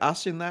include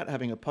us in that,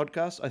 having a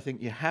podcast. I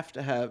think you have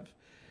to have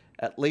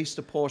at least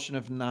a portion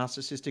of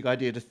narcissistic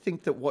idea to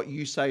think that what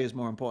you say is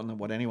more important than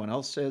what anyone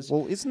else says.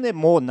 Well, isn't there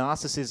more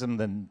narcissism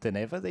than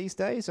ever these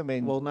days? I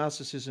mean,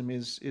 narcissism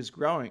is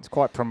growing. It's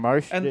quite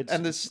promotion.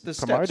 And there's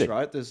steps,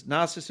 right? There's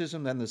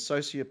narcissism, then there's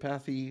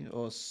sociopathy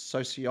or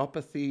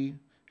sociopathy,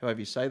 however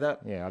you say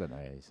that. Yeah, I don't know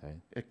how you say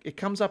it. It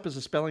comes up as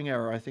a spelling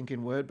error, I think,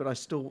 in Word, but I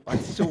still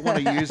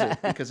want to use it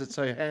because it's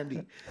so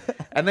handy.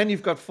 And then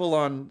you've got full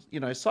on,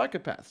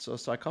 psychopaths or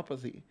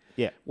psychopathy.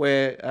 Yeah.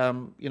 Where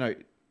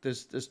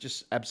there's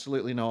just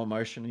absolutely no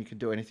emotion. You can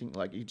do anything,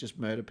 like you just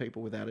murder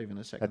people without even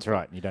a second. That's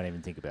right. You don't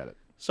even think about it.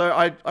 So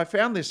I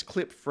found this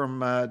clip from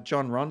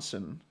John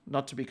Ronson,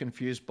 not to be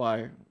confused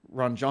by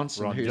Ron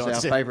Johnson, who's our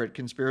favourite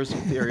conspiracy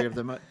theory of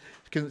the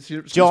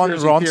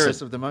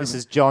theorist of the moment. This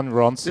is John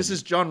Ronson. This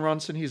is John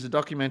Ronson. He's a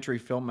documentary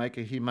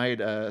filmmaker. He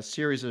made a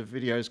series of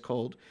videos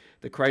called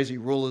The Crazy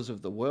Rulers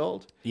of the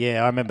World.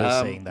 Yeah, I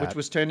remember seeing that. Which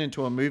was turned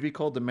into a movie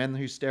called The Men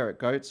Who Stare at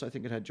Goats. I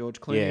think it had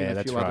George Clooney and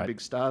a few other big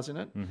stars in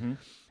it. Mm-hmm.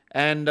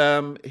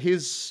 And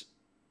his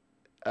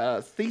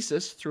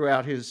thesis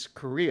throughout his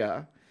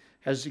career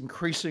has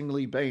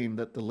increasingly been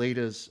that the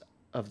leaders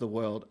of the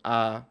world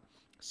are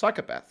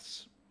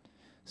psychopaths.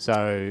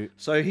 So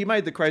he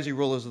made The Crazy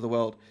Rulers of the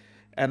World,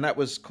 and that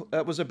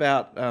was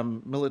about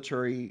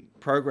military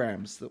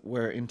programs that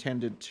were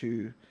intended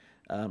to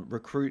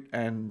recruit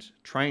and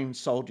train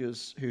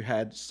soldiers who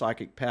had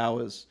psychic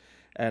powers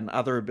and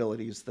other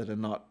abilities that are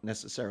not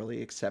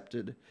necessarily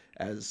accepted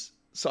as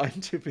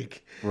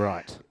scientific.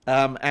 Right.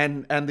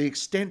 And the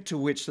extent to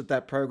which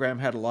that program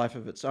had a life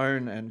of its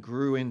own and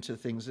grew into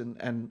things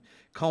and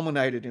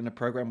culminated in a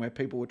program where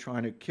people were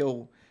trying to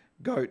kill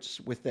goats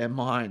with their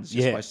minds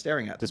just by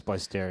staring at them. Just by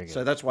staring at them.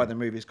 So that's why the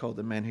movie is called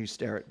The Men Who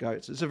Stare at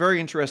Goats. It's a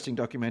very interesting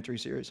documentary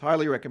series.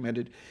 Highly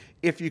recommended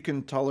if you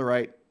can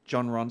tolerate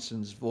John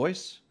Ronson's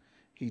voice.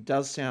 He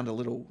does sound a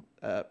little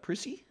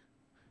prissy,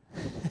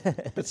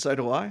 but so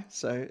do I.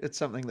 So it's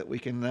something that we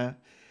can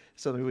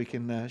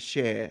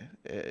share,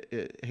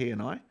 he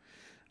and I.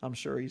 I'm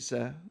sure he's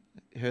heard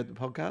the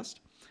podcast.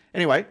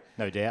 Anyway.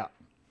 No doubt.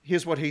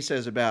 Here's what he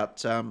says about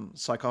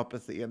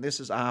psychopathy, and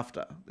this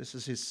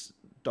is his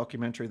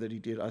documentary that he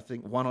did, I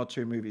think 1 or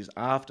 2 movies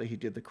after he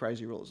did The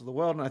Crazy Rulers of the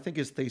World, and I think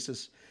his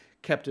thesis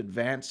kept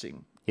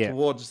advancing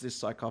towards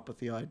this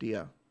psychopathy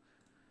idea.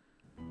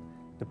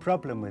 The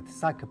problem with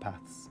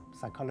psychopaths,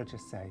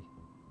 psychologists say,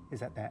 is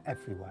that they're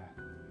everywhere.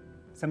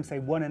 Some say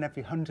 1 in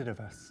every 100 of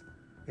us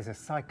is a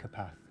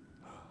psychopath.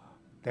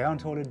 They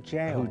aren't all in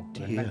jail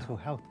or in mental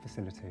health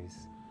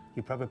facilities.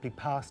 You probably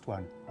passed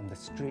one on the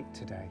street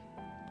today.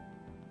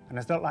 And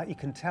it's not like you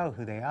can tell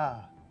who they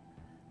are.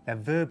 Their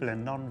verbal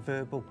and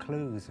non-verbal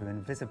clues are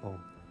invisible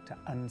to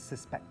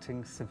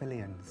unsuspecting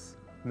civilians.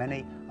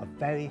 Many are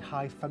very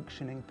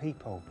high-functioning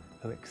people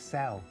who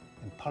excel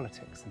in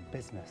politics and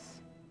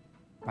business.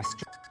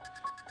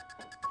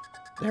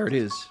 There it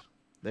is.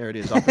 There it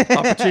is.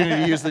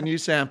 Opportunity to use the new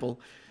sample.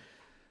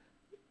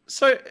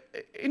 So,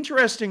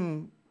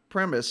 interesting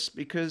premise,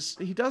 because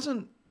he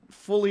doesn't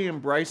fully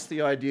embrace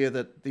the idea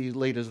that the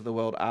leaders of the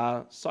world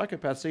are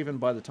psychopaths, even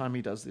by the time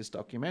he does this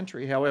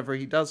documentary. However,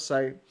 he does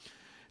say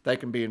they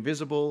can be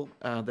invisible.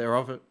 They're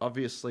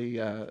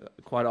obviously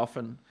quite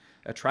often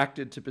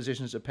attracted to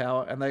positions of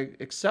power, and they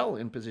excel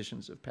in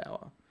positions of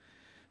power.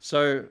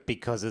 So,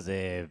 because of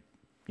their,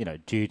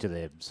 due to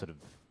their sort of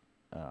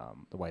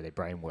the way their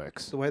brain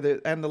works,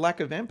 and the lack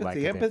of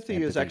empathy.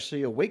 Empathy is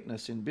actually a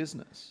weakness in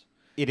business.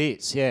 It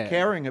is, yeah.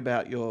 Caring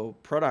about your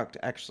product,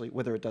 actually,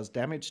 whether it does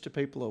damage to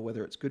people or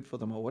whether it's good for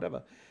them or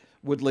whatever,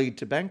 would lead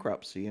to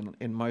bankruptcy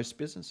in most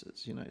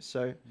businesses.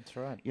 So that's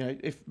right.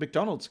 If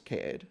McDonald's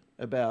cared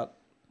about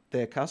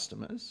their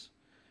customers,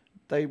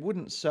 they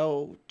wouldn't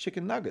sell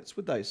chicken nuggets,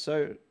 would they?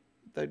 So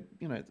they,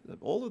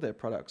 all of their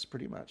products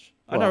pretty much.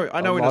 Well,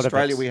 I know in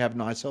Australia we have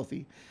nice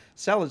healthy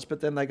salads, but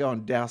then they go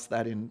and douse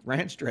that in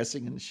ranch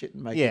dressing and shit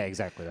and make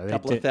exactly. a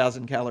couple of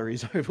thousand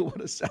calories over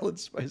what a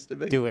salad's supposed to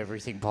be. Do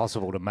everything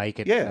possible to make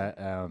it at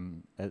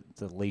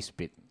the least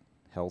bit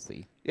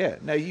healthy. Yeah.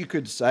 Now you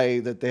could say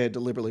that they're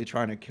deliberately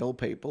trying to kill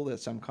people.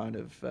 There's some kind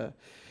of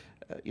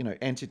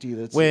entity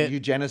that's a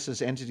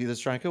eugenicist entity that's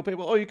trying to kill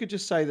people, or you could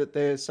just say that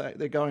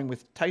they're going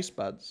with taste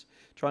buds,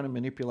 trying to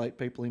manipulate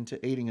people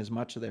into eating as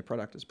much of their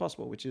product as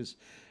possible, which is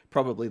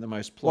probably the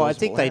most plausible Well, I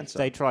think answer.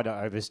 they try to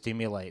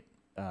overstimulate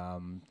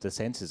the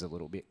senses a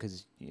little bit,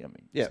 because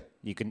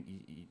you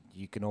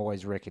can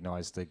always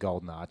recognise the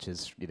golden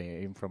arches.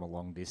 Even from a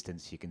long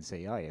distance, you can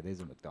see,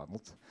 there's a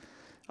McDonald's.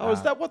 Oh,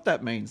 is that what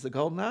that means? The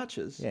golden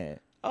arches? Yeah.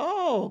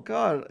 Oh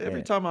God!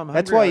 Every time I'm hungry,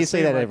 that's why you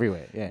see that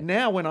everywhere. Yeah.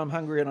 Now, when I'm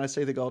hungry and I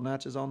see the golden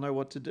arches, I'll know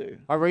what to do.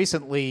 I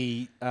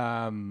recently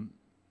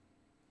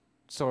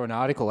saw an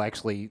article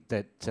actually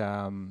that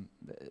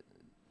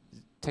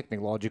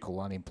technological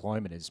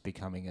unemployment is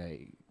becoming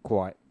a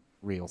quite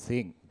real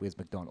thing with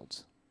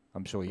McDonald's.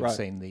 I'm sure you've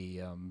seen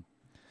the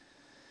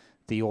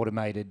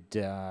automated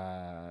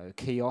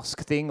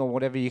kiosk thing or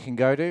whatever you can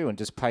go to and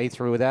just pay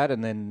through that,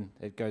 and then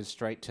it goes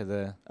straight to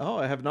the... Oh,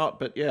 I have not,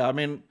 but yeah, I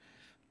mean,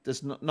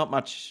 there's not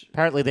much...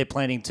 Apparently they're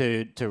planning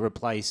to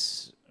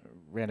replace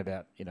around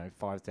about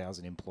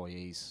 5,000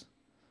 employees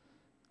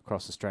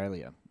across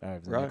Australia over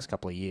the next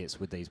couple of years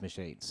with these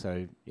machines.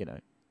 So,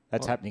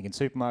 that's happening in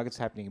supermarkets,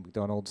 happening in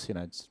McDonald's.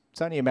 It's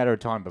only a matter of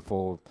time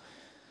before...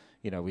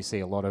 we see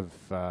a lot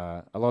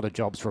of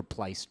jobs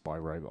replaced by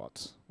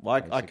robots.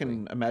 Well, I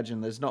can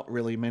imagine there's not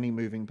really many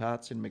moving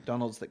parts in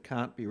McDonald's that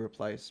can't be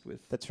replaced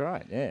with. That's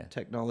right. Yeah.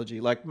 Technology,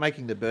 like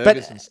making the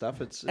burgers and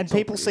stuff. It's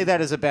people see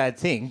that as a bad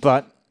thing,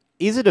 but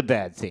is it a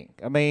bad thing?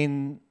 I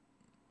mean,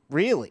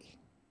 really,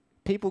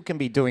 people can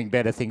be doing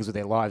better things with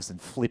their lives than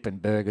flipping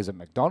burgers at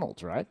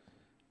McDonald's, right?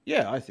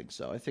 Yeah, I think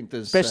so. I think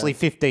there's especially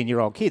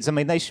 15-year-old kids. I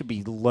mean, they should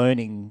be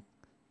learning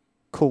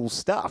cool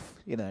stuff,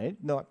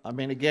 not... I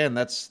mean, again,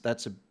 that's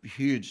a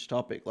huge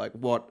topic. Like,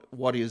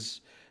 what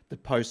is the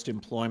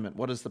post-employment?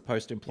 What does the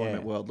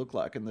post-employment world look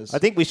like? And there's... I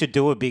think we should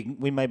do a big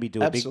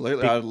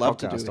absolutely. big I'd love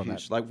to do podcast a on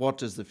huge... that. Like, what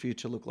does the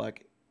future look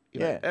like?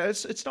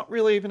 It's not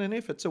really even an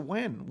if, it's a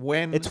when.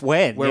 When it's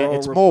when. We're all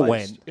it's replaced. more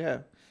when.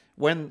 Yeah.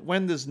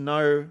 When there's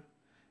not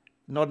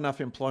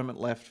enough employment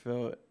left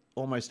for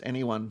almost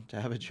anyone to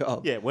have a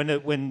job. Yeah, when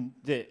the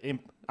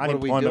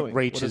unemployment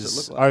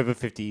reaches over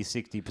 50,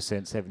 60%,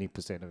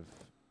 70% of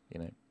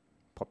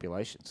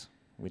populations,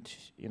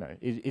 which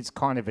it's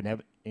kind of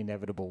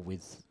inevitable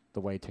with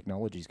the way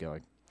technology's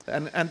going.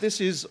 And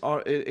this is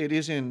it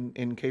is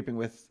in keeping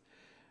with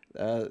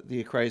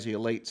the crazy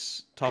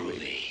elites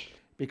topic,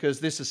 because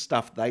this is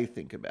stuff they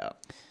think about.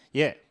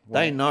 Yeah,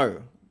 they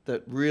know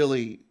that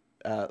really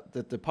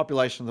that the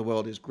population of the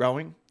world is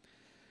growing.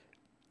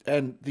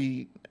 And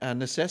the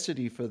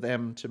necessity for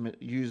them to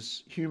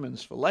use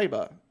humans for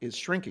labor is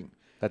shrinking.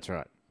 That's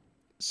right.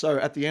 So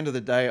at the end of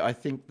the day, I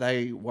think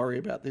they worry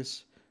about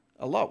this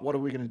a lot. What are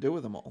we going to do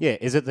with them all? Yeah,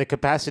 is it the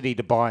capacity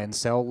to buy and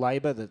sell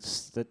labor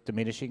that's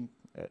diminishing,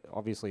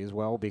 obviously, as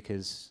well,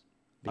 because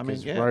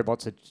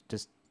robots are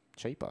just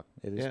cheaper.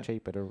 It is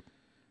cheaper to...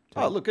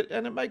 Oh, look,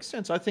 and it makes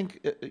sense. I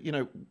think,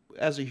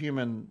 as a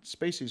human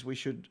species, we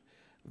should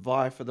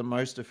vie for the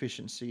most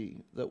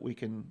efficiency that we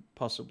can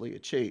possibly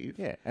achieve.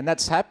 Yeah, and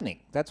that's happening.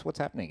 That's what's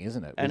happening,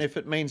 isn't it? And if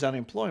it means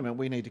unemployment,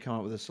 we need to come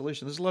up with a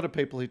solution. There's a lot of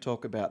people who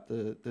talk about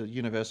the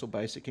universal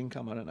basic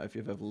income. I don't know if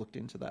you've ever looked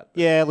into that.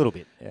 Yeah, a little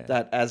bit. Yeah.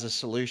 That as a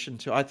solution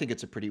to, I think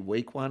it's a pretty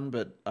weak one,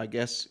 but I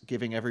guess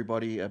giving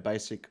everybody a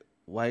basic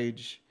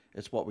wage,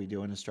 it's what we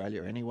do in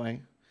Australia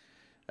anyway.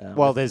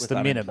 Well, there's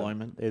the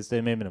minimum. There's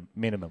the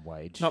minimum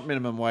wage. Not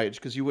minimum wage,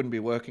 because you wouldn't be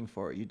working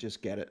for it. You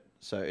just get it.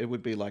 So it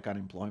would be like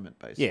unemployment,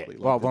 basically.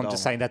 Yeah. Like Well, I'm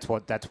just saying that's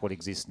what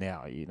exists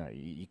now. You know,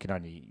 you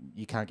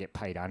can't get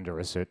paid under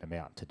a certain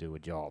amount to do a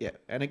job. Yeah.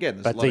 And again,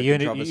 there's But a lot the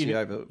of controversy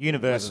over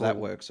universal whether that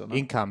works or not.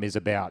 income is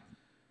about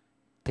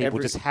people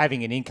just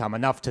having an income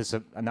enough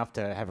to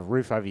have a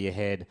roof over your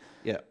head.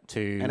 Yeah.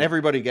 To and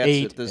everybody gets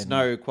eat it. There's and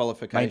no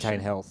qualification. maintain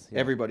health. Yeah.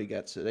 Everybody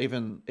gets it.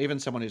 Even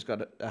someone who's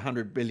got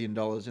 $100 billion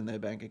in their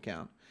bank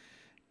account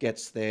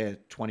gets their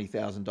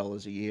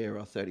 $20,000 a year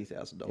or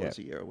 $30,000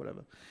 a year or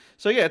whatever.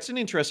 So yeah, it's an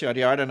interesting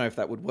idea. I don't know if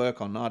that would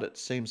work or not. It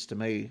seems to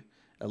me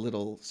a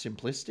little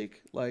simplistic.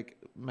 Like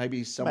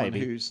maybe someone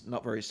who's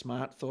not very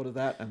smart thought of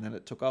that, and then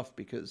it took off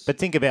because. But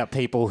think about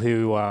people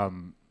who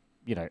aren't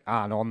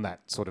on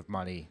that sort of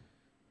money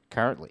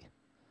currently.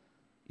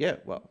 Yeah,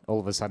 well, all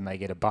of a sudden they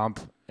get a bump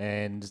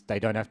and they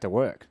don't have to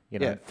work.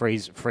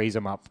 Freeze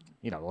them up.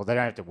 Or they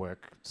don't have to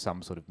work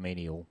some sort of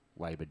menial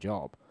labour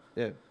job.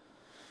 Yeah.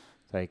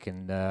 They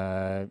can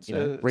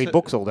read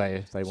books all day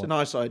if they want. It's a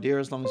nice idea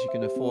as long as you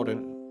can afford it.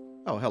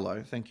 Oh,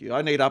 hello. Thank you.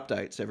 I need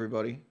updates,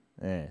 everybody.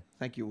 Yeah.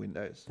 Thank you,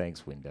 Windows.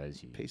 Thanks,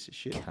 Windows, you piece of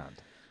shit. Cunt.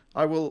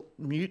 I will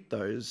mute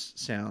those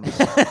sounds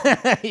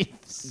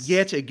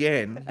yet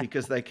again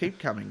because they keep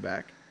coming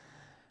back.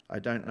 I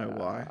don't know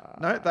why.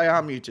 No, they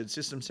are muted.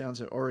 System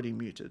sounds are already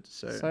muted.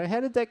 So how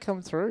did that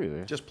come through?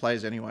 It just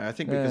plays anyway. I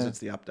think because it's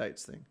the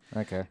updates thing.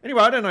 Okay.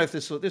 Anyway, I don't know if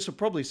this will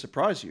probably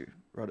surprise you,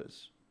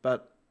 Rodders,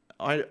 but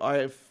I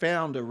have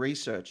found a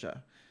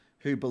researcher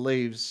who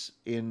believes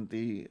in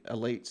the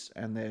elites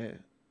and their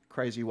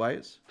crazy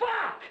ways.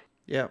 Fuck!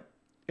 Yeah,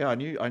 I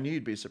knew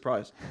you'd be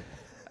surprised.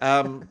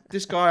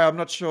 This guy, I'm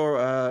not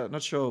sure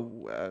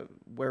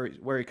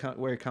where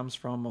he comes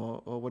from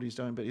or what he's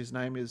doing, but his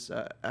name is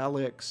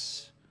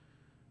Alex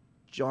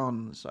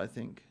Jones, I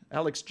think.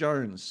 Alex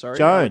Jones, sorry.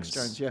 Alex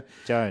Jones, yeah.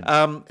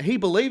 Jones. He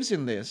believes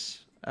in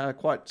this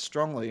quite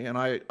strongly, and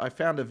I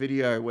found a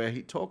video where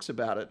he talks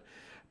about it.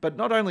 But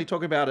not only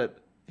talk about it,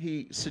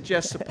 he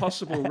suggests a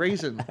possible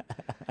reason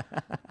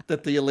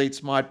that the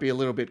elites might be a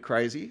little bit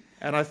crazy,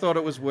 and I thought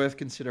it was worth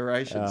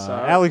consideration. So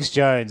Alex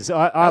Jones,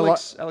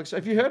 Alex,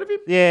 have you heard of him?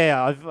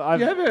 Yeah,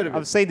 you have heard of him.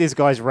 I've seen this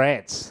guy's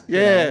rants.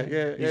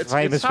 Yeah. He's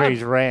famous for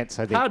his rants.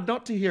 I think hard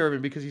not to hear of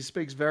him because he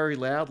speaks very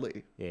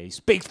loudly. Yeah, he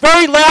speaks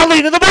very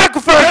loudly to the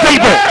microphone,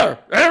 people.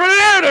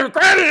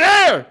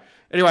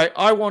 Anyway,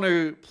 I want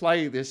to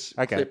play this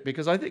clip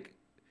because I think,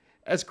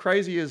 as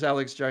crazy as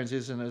Alex Jones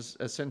is and as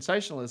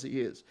sensational as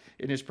he is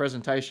in his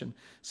presentation,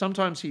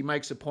 sometimes he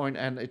makes a point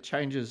and it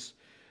changes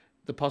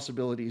the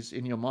possibilities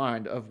in your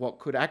mind of what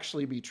could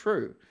actually be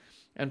true.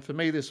 And for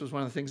me, this was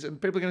one of the things, and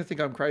people are going to think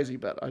I'm crazy,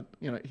 but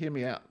hear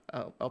me out.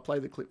 I'll play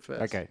the clip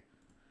first. Okay.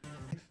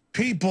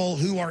 People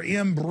who are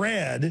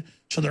inbred,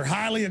 so they're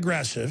highly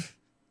aggressive,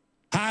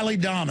 highly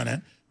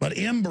dominant, but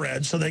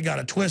inbred, so they got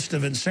a twist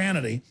of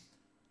insanity.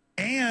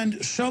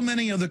 And so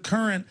many of the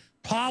current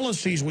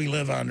policies we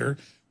live under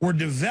were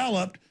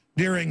developed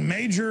during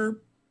major,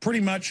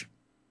 pretty much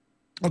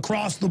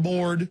across the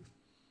board,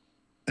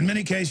 in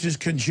many cases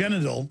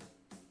congenital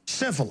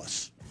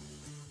syphilis,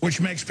 which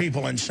makes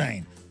people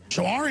insane.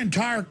 So our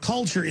entire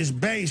culture is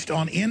based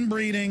on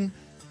inbreeding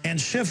and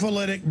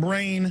syphilitic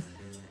brain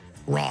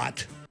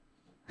rot.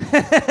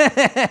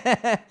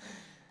 There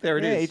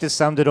it is. He just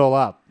summed it all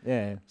up.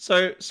 Yeah.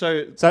 So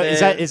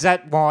is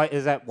that why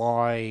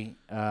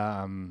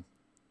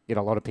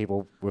a lot of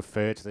people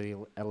refer to the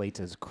elite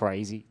as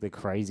crazy, the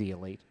crazy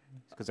elite,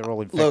 because they're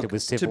all infected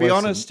with syphilis. To be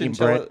honest,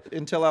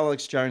 until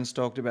Alex Jones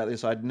talked about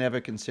this, I'd never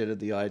considered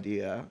the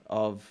idea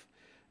of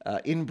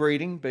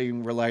inbreeding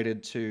being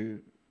related to.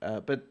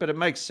 But it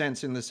makes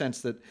sense in the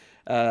sense that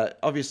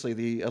obviously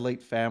the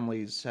elite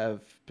families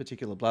have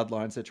particular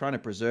bloodlines. They're trying to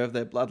preserve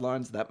their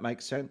bloodlines. That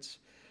makes sense.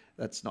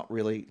 That's not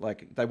really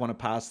like they want to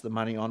pass the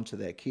money on to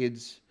their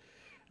kids.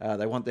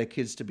 They want their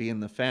kids to be in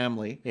the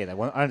family. Yeah, they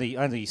want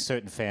only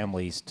certain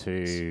families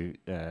to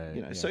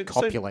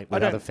copulate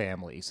with other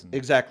families.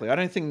 Exactly. I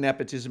don't think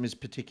nepotism is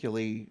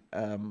particularly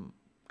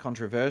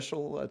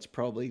controversial. That's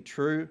probably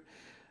true.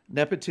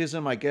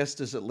 Nepotism, I guess,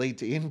 does it lead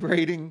to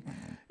inbreeding?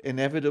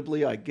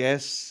 Inevitably, I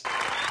guess.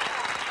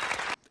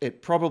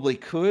 It probably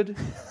could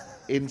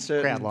in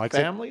certain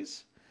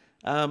families.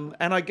 And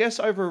I guess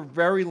over a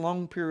very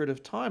long period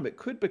of time, it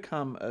could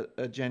become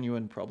a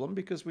genuine problem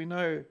because we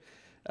know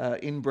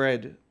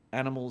inbred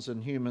animals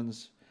and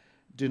humans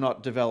do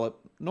not develop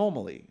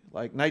normally.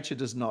 Like nature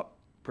does not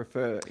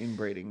prefer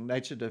inbreeding.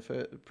 Nature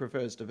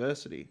prefers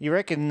diversity. You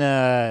reckon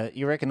a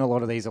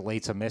lot of these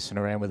elites are messing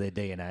around with their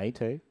DNA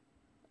too?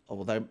 Oh,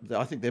 well,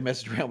 I think they're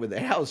messing around with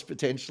ours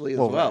potentially as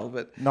well.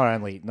 But not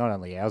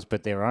only ours,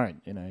 but their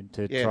own.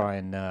 To try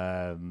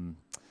and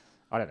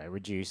I don't know,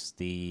 reduce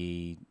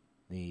the.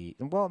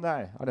 Well,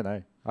 no, I don't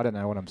know. I don't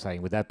know what I'm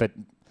saying with that, but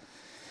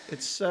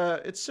it's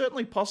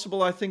certainly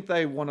possible. I think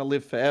they want to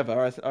live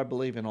forever. I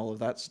believe in all of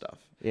that stuff.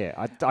 yeah,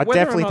 I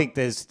definitely think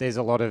there's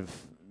a lot of,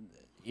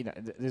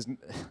 there's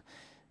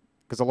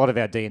because a lot of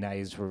our DNA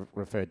is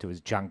referred to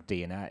as junk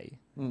DNA,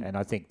 and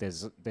I think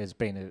there's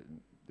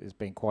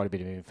been quite a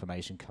bit of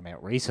information come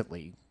out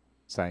recently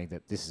saying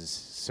that this is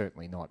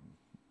certainly not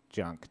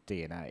junk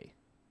DNA.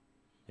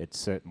 It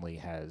certainly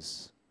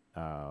has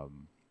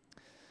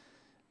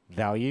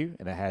value,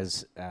 and it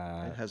has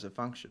a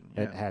function.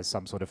 It has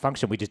some sort of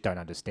function. We just don't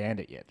understand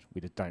it yet.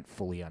 We just don't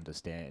fully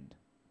understand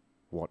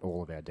what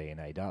all of our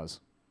DNA does.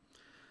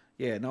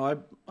 Yeah,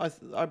 no,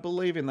 I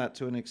believe in that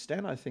to an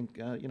extent. I think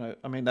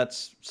I mean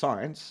that's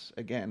science.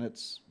 Again,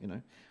 it's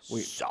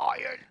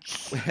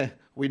Science.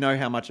 we know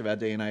how much of our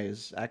DNA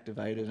is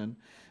activated, and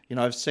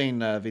I've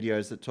seen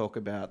videos that talk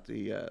about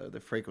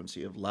the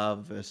frequency of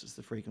love versus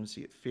the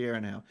frequency of fear,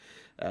 and how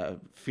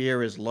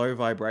fear is low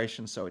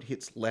vibration, so it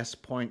hits less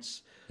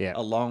points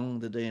along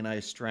the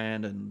DNA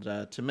strand.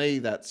 And to me,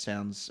 that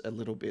sounds a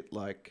little bit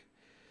like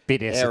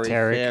bit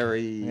esoteric.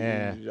 Airy,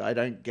 yeah. I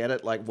don't get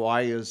it. Like,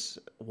 why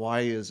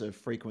is a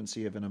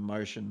frequency of an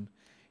emotion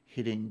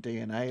hitting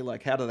DNA?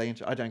 Like, how do they?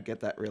 I don't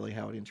get that really.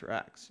 How it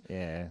interacts.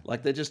 Yeah.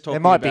 Like they're just talking.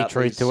 There might about be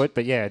truth to it,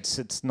 but yeah,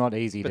 it's not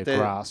easy to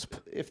grasp.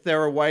 If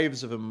there are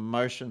waves of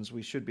emotions,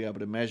 we should be able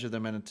to measure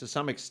them, and to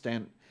some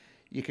extent,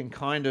 you can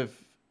kind of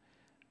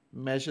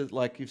measure.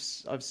 Like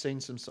I've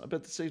seen some,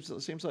 but it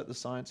seems like the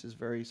science is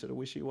very sort of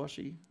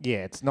wishy-washy.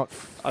 Yeah, it's not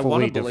fully I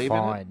want to believe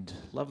defined.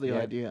 In it. Love the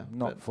idea.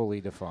 Not fully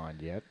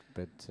defined yet,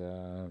 but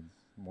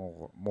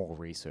more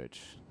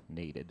research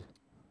needed.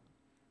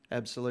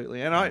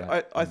 Absolutely, and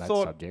I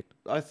thought subject.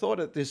 I thought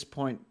at this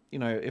point,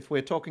 if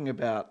we're talking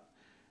about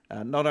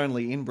not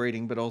only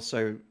inbreeding but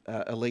also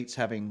elites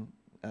having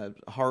a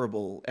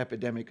horrible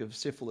epidemic of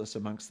syphilis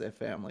amongst their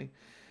family,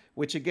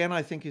 which again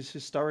I think is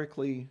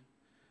historically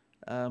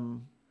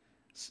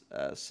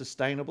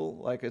sustainable.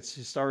 Like it's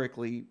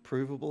historically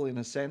provable in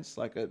a sense.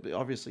 Like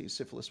obviously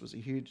syphilis was a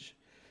huge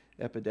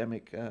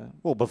epidemic.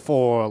 Well,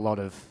 before a lot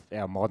of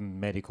our modern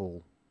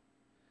medical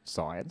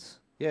science.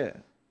 Yeah.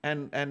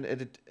 And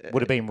it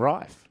would have been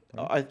rife.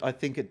 I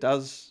think it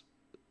does,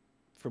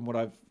 from what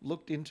I've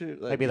looked into.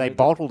 Maybe they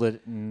bottled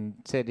it and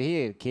said,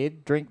 "Here,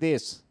 kid, drink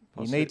this.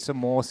 You need some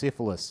more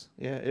syphilis."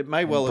 Yeah, it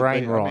may well brain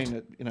have been. rot. I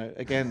mean,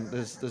 again,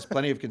 there's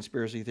plenty of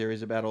conspiracy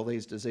theories about all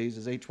these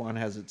diseases. Each one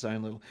has its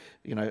own little.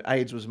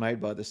 AIDS was made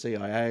by the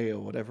CIA or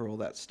whatever, all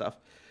that stuff.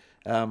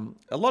 A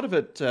lot of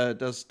it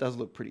does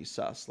look pretty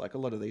sus. Like a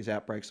lot of these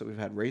outbreaks that we've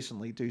had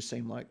recently do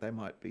seem like they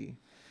might be.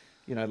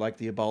 Like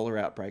the Ebola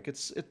outbreak,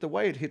 the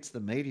way it hits the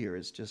media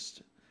is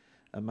just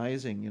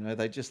amazing.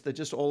 They're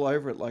just all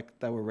over it, like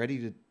they were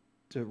ready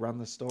to run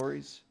the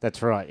stories.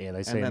 That's right. Yeah,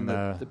 they seem. And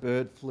then the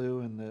bird flu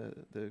and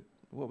the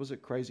what was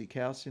it, crazy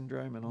cow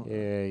syndrome and all.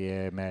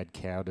 Yeah, mad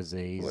cow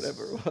disease.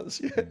 Whatever it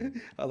was. Yeah,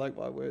 I like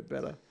my word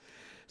better.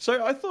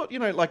 So I thought,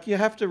 like you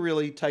have to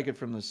really take it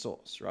from the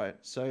source, right?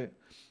 So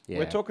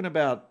we're talking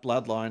about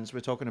bloodlines, we're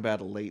talking about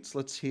elites.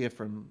 Let's hear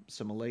from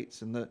some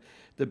elites, and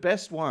the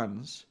best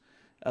ones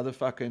are the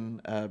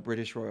fucking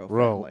British royal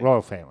family.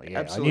 Royal family, yeah.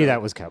 Absolutely. I knew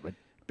that was covered.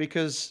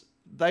 Because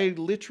they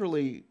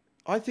literally,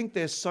 I think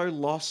they're so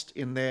lost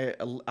in their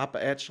upper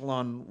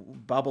echelon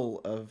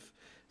bubble of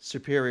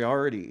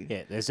superiority.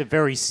 Yeah, there's a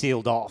very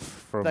sealed off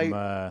from...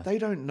 They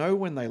don't know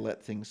when they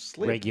let things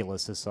slip. Regular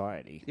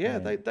society. Yeah,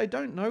 they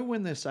don't know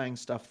when they're saying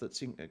stuff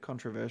that's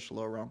controversial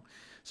or wrong.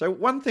 So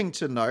one thing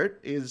to note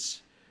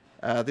is...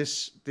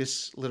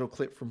 this little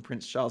clip from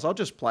Prince Charles. I'll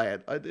just play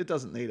it. It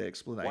doesn't need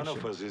explanation. One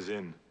of us is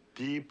in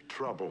deep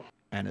trouble.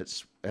 And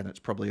it's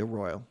probably a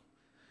royal.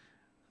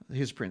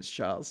 Here's Prince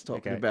Charles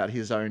talking about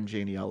his own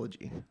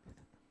genealogy.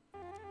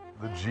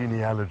 The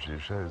genealogy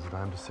shows that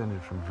I'm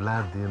descended from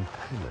Vlad the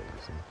Impaler,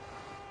 you see.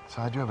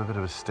 So I do have a bit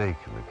of a stake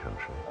in the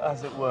country.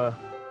 As it were.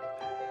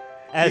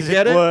 As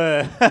it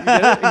were. You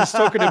get it? He's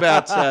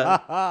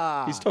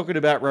talking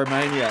about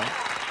Romania.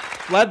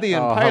 Vlad the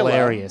Impaler.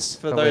 Hilarious.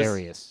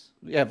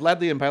 Vlad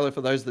the Impaler,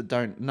 for those that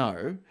don't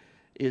know,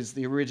 is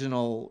the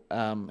original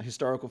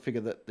historical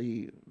figure that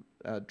the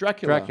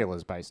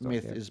Dracula's based on,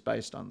 myth is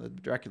based on. The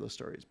Dracula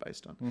story is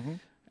based on. Mm-hmm.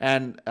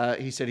 And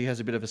he said he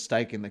has a bit of a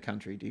stake in the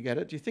country. Do you get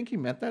it? Do you think he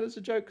meant that as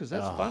a joke? Because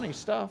that's funny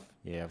stuff.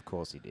 Yeah, of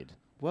course he did.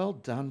 Well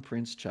done,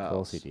 Prince Charles. Of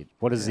course he did.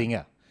 What a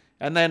zinger.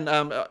 And then,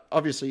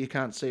 obviously, you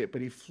can't see it,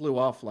 but he flew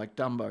off like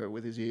Dumbo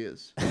with his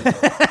ears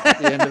at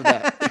the end of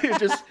that. He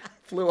just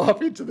flew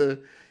off into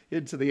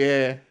the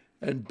air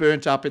and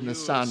burnt up in the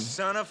sun.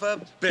 Son of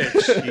a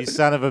bitch. You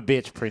son of a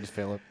bitch, Prince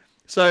Philip.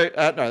 So,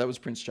 no, that was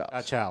Prince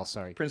Charles. Charles,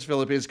 sorry. Prince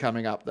Philip is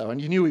coming up, though, and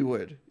you knew he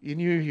would.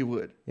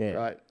 Yeah.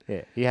 Right?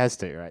 Yeah, he has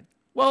to, right?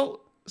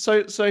 Well,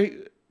 so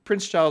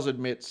Prince Charles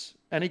admits,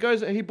 and he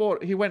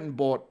went and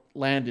bought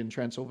land in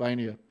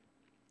Transylvania.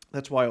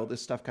 That's why all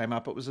this stuff came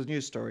up. It was a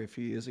news story a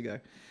few years ago.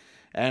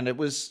 And it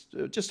was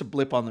just a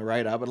blip on the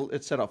radar, but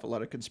it set off a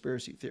lot of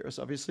conspiracy theorists,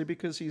 obviously,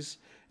 because he's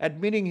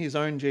admitting his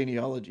own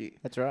genealogy.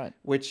 That's right.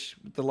 Which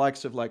the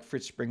likes of like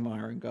Fritz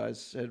Springmeier and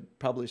guys had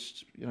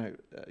published,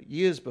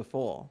 years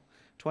before,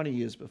 20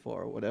 years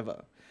before or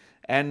whatever,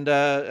 and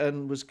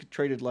was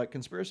treated like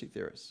conspiracy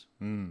theorists.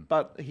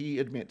 But he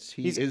admits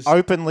he's is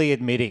openly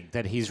admitting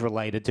that he's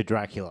related to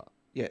Dracula.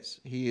 Yes,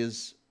 he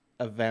is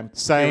a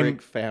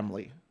vampiric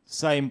family.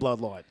 Same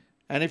bloodline.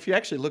 And if you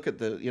actually look at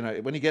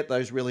when you get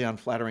those really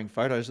unflattering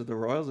photos of the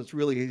royals, it's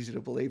really easy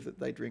to believe that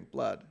they drink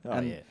blood.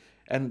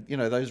 And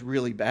those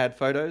really bad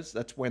photos,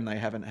 that's when they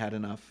haven't had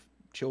enough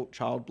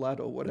child blood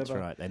or whatever. That's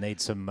right. They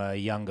need some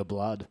younger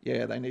blood.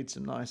 Yeah, they need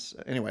some nice...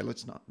 Anyway,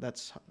 let's not...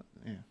 That's...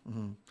 Yeah.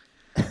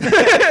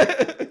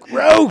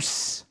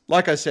 Gross!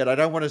 Like I said, I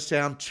don't want to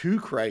sound too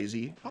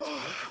crazy.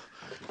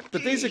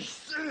 But these are...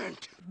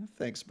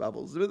 Thanks,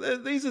 Bubbles.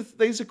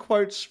 These are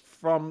quotes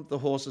from the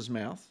horse's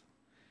mouth.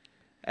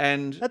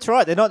 And that's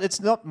right. It's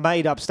not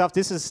made up stuff.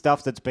 This is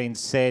stuff that's been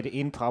said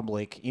in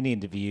public, in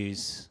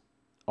interviews,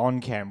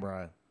 on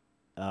camera.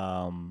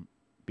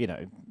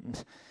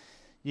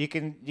 You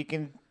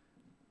can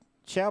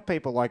shout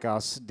people like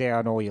us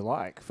down all you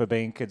like for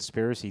being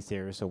conspiracy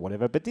theorists or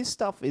whatever, but this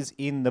stuff is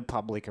in the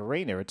public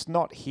arena. It's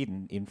not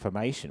hidden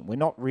information. We're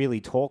not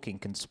really talking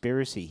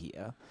conspiracy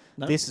here.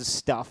 No. This is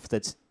stuff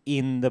that's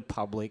in the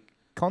public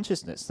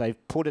consciousness.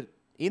 They've put it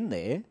in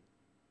there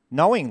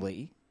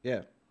knowingly.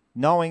 Yeah.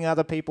 Knowing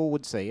other people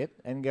would see it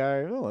and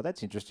go, oh,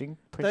 that's interesting.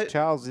 Prince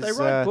Charles is... They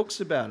write books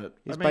about it.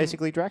 He's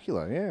basically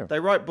Dracula, yeah. They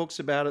write books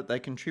about it. They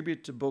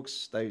contribute to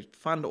books. They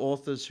fund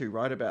authors who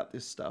write about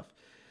this stuff.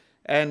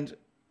 And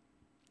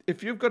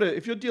if you're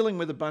dealing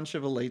with a bunch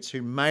of elites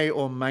who may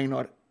or may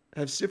not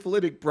have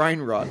syphilitic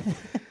brain rot,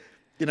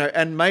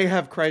 and may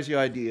have crazy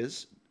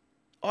ideas,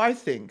 I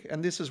think,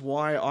 and this is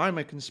why I'm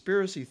a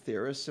conspiracy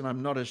theorist and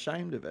I'm not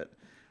ashamed of it,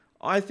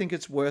 I think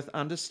it's worth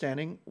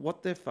understanding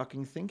what they're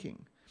fucking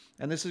thinking.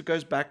 And this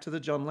goes back to the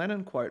John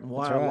Lennon quote and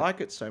why I like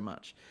it so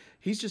much.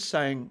 He's just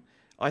saying,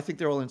 I think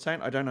they're all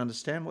insane. I don't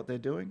understand what they're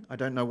doing. I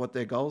don't know what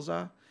their goals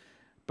are,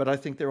 but I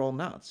think they're all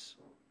nuts.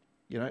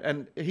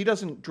 And he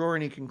doesn't draw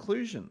any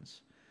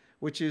conclusions,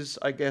 which is,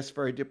 I guess,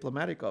 very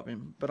diplomatic of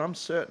him. But I'm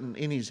certain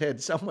in his head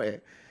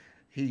somewhere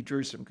he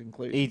drew some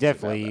conclusions. He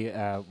definitely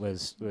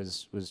was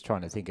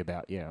trying to think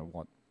about,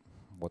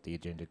 what the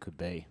agenda could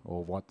be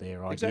or what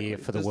their idea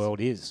for the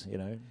world is,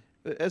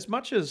 As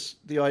much as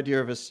the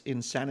idea of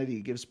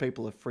insanity gives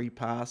people a free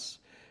pass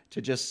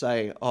to just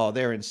say, oh,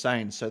 they're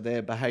insane, so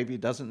their behavior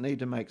doesn't need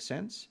to make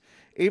sense,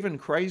 even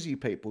crazy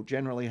people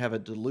generally have a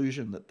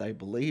delusion that they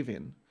believe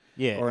in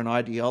or an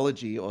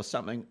ideology or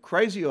something,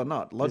 crazy or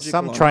not, logical. There's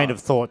some train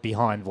of thought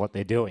behind what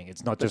they're doing.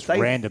 It's not just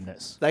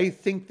randomness. They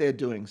think they're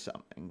doing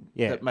something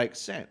that makes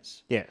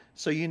sense. Yeah.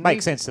 So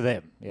makes sense to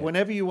them. Yeah.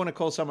 Whenever you want to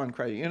call someone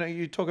crazy,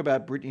 you talk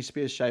about Britney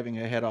Spears shaving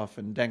her head off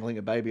and dangling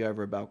a baby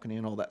over a balcony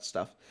and all that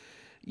stuff.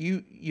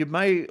 You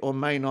may or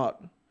may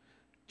not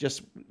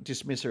just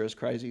dismiss her as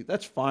crazy.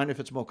 That's fine if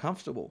it's more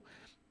comfortable.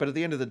 But at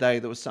the end of the day,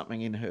 there was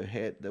something in her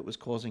head that was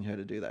causing her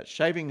to do that.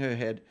 Shaving her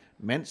head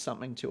meant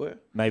something to her.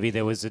 Maybe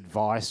there was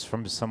advice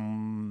from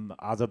some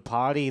other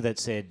party that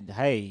said,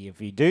 hey, if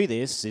you do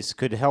this, this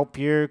could help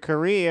your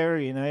career,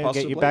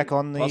 Possibly, get you back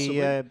on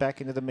the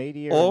back into the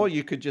media. Or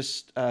you could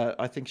just,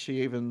 I think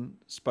she even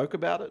spoke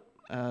about it.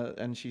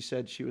 And she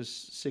said she was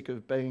sick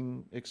of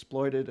being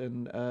exploited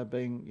and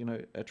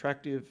being,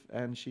 attractive,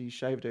 and she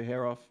shaved her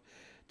hair off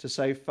to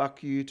say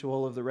fuck you to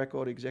all of the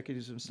record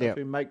executives and stuff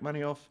who make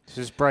money off.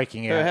 She's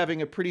breaking her out.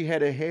 having a pretty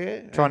head of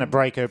hair. Trying to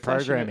break her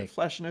programming.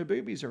 Flashing her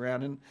boobies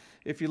around. And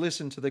if you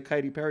listen to the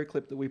Katy Perry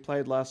clip that we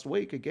played last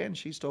week, again,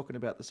 she's talking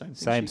about the same thing.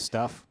 Same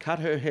stuff. Cut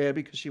her hair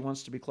because she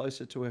wants to be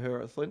closer to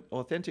her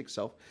authentic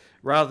self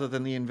rather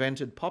than the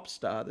invented pop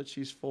star that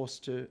she's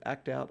forced to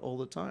act out all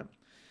the time.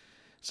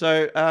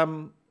 So,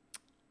 going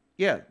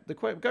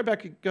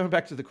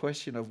back to the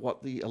question of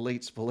what the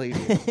elites believe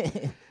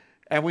in.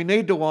 And we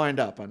need to wind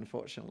up,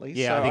 unfortunately.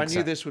 Yeah, so I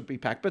knew this would be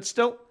packed. But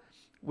still,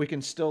 we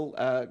can still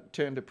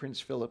turn to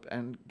Prince Philip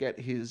and get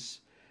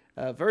his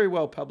very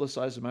well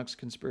publicized amongst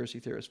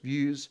conspiracy theorists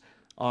views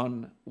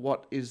on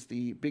what is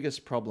the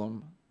biggest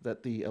problem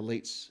that the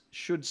elites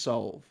should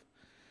solve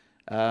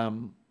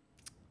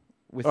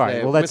with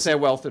their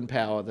wealth and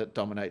power that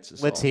dominates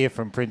us. Let's hear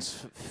from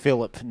Prince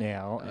Philip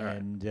now. Right.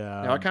 And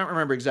now, I can't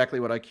remember exactly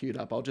what I queued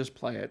up. I'll just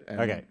play it,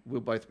 and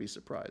we'll both be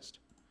surprised.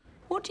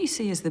 What do you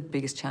see as the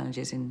biggest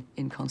challenges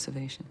in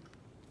conservation?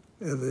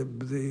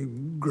 The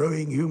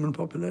growing human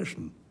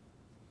population.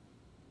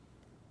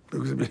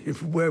 Because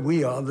if where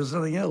we are, there's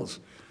nothing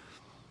else.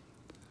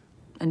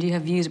 And do you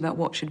have views about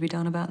what should be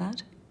done about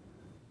that?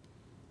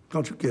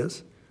 Can't you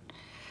guess?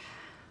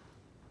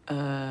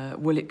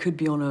 Well, it could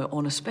be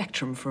on a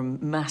spectrum from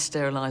mass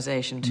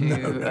sterilisation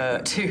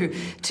to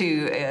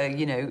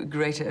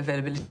greater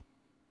availability.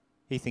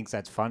 He thinks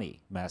that's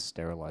funny, mass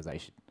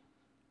sterilisation.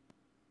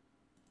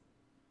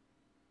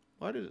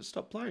 Why did it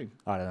stop playing?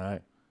 I don't know.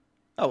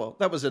 Oh, well,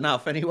 that was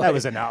enough anyway. That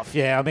was enough,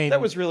 yeah. I mean... That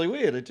was really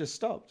weird. It just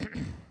stopped.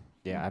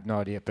 Yeah, I have no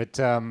idea. But,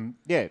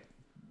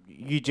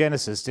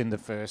 eugenicist in the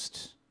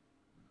first,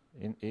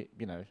 in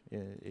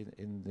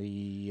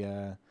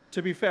the.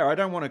 To be fair, I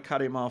don't want to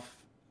cut him off.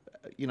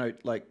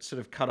 Sort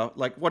of cut off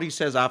like what he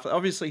says after.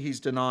 Obviously, he's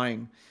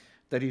denying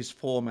that he's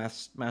for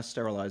mass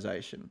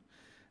sterilization,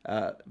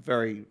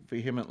 very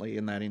vehemently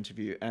in that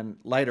interview. And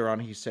later on,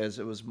 he says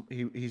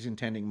he's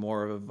intending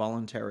more of a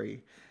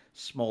voluntary,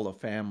 smaller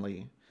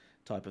family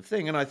type of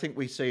thing. And I think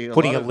we see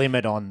putting a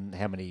limit on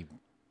how many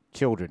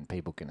children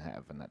people can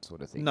have and that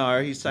sort of thing.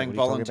 No, he's saying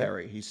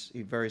voluntary.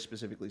 He very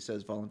specifically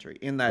says voluntary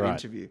in that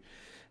interview.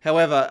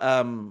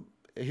 However,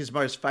 his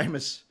most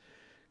famous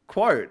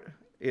quote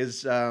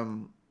is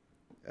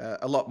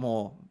a lot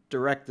more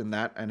direct than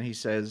that, and he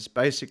says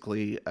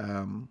basically,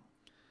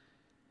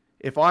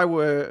 if I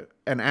were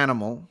an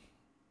animal,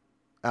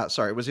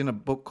 it was in a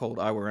book called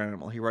I Were an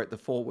Animal. He wrote the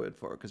foreword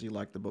for it because he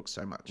liked the book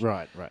so much.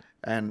 Right.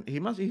 And he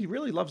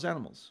really loves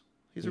animals.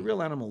 He's a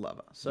real animal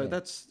lover. So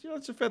that's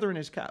it's a feather in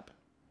his cap,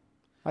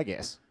 I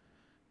guess.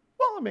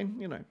 Well, I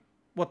mean,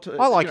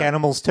 I like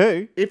animals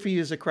too. If he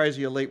is a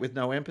crazy elite with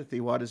no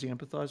empathy, why does he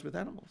empathize with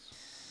animals?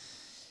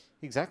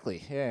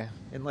 Exactly, yeah.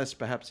 Unless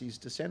perhaps he's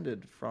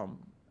descended from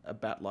a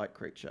bat-like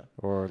creature.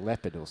 Or a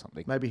leopard or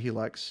something. Maybe he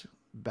likes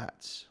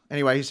bats.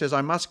 Anyway, he says,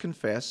 I must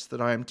confess that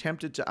I am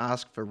tempted to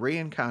ask for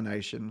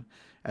reincarnation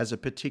as a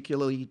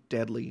particularly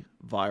deadly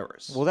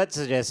virus. Well, that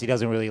suggests he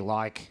doesn't really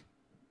like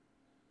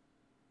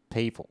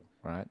people,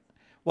 right?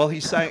 Well,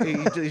 he's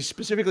saying he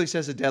specifically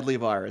says a deadly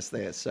virus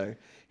there, so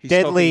he's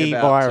deadly talking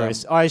about,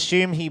 virus. I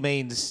assume he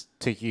means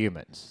to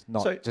humans,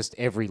 not just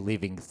every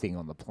living thing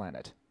on the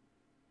planet.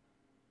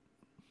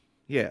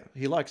 Yeah,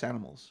 he likes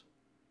animals.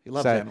 He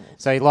loves animals.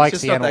 So he likes He's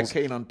just the not animals.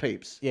 that keen on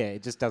peeps. Yeah, he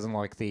just doesn't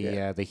like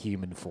the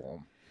human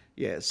form.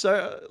 Yeah.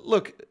 So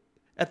look,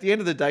 at the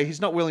end of the day, he's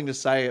not willing to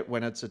say it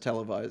when it's a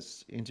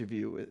televised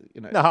interview.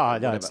 No,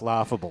 it's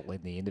laughable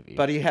in the interview.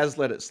 But he has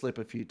let it slip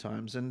a few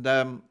times, and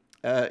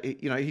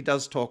he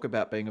does talk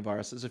about being a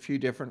virus. There's a few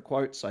different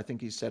quotes. I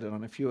think he's said it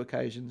on a few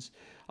occasions.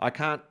 I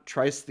can't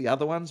trace the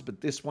other ones,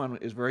 but this one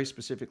is very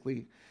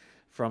specifically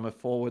from a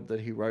foreword that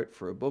he wrote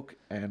for a book,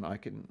 and I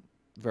can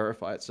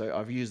verify it. So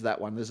I've used that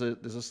one. There's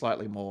a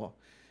slightly more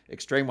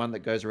extreme one that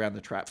goes around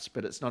the traps,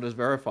 but it's not as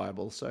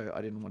verifiable. So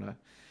I didn't want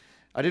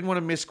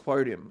to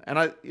misquote him. And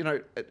I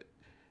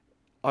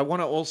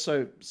want to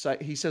also say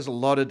he says a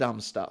lot of dumb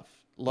stuff,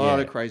 a lot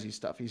of crazy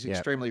stuff. He's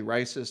extremely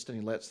racist, and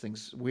he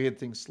lets weird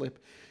things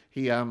slip.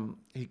 He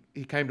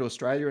came to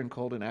Australia and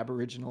called an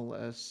Aboriginal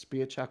a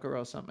spear chucker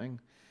or something.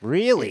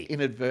 Really?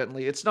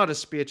 Inadvertently. It's not a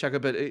spear chucker,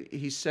 but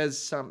he says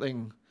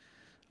something.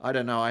 I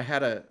don't know.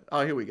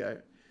 Here we go.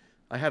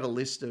 I had a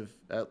list of,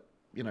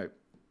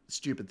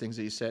 stupid things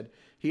that he said.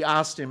 He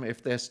asked him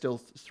if they're still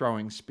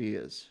throwing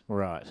spears.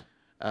 Right.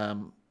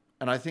 And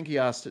I think he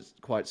asked it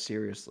quite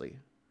seriously,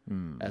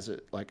 as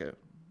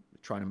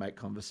trying to make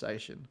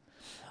conversation.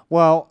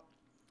 Well,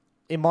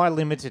 in my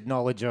limited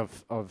knowledge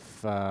of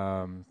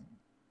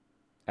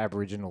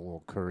Aboriginal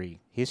or Koori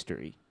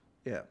history,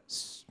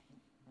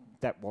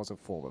 that was a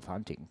form of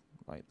hunting.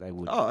 Like they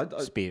would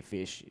spear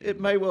fish.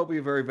 It may well be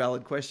a very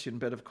valid question,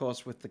 but of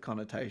course with the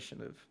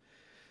connotation of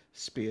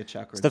spear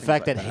chucker. It's the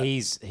fact that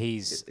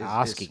he's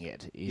asking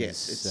it is...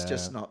 Yes, it's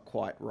just not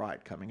quite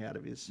right coming out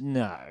of his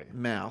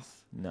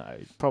mouth. No,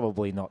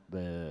 probably not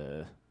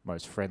the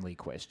most friendly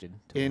question.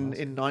 In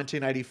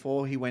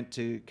 1984, he went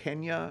to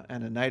Kenya,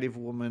 and a native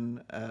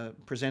woman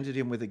presented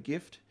him with a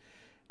gift,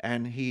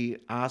 and he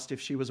asked if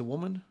she was a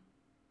woman.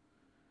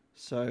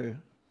 So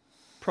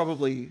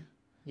probably...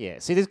 Yeah,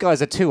 see, these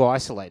guys are too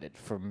isolated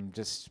from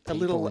just people a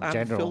little in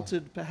general.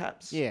 Unfiltered,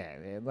 perhaps.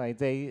 Yeah, like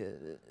they're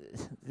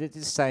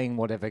just saying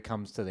whatever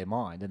comes to their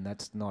mind, and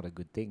that's not a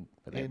good thing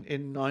for them.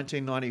 In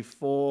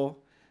 1994,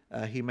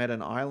 he met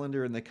an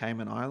islander in the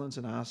Cayman Islands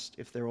and asked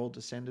if they're all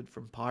descended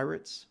from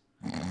pirates.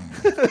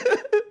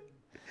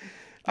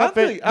 Aren't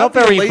very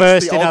the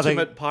versed in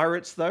ultimate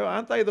pirates, though?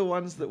 Aren't they the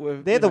ones that were?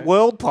 They're the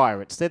world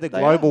pirates. They're the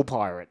global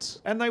pirates.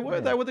 And they were.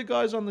 They were the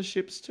guys on the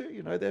ships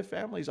too. Their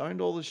families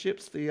owned all the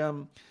ships.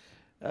 The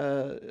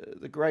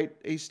Great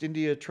East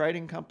India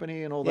Trading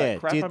Company and all that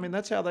crap. I mean,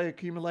 that's how they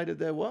accumulated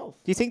their wealth.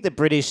 Do you think the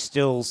British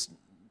still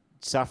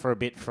suffer a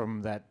bit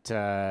from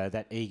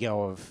that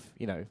ego of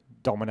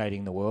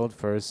dominating the world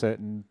for a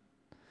certain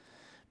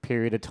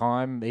period of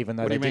time, even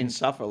though what they do you mean didn't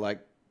suffer? Like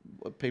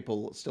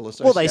people still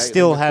associate they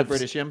still with have the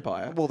British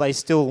Empire. Well, they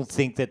still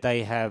think that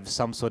they have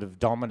some sort of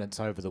dominance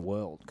over the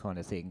world, kind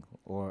of thing,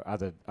 or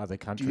other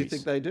countries. Do you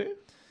think they do?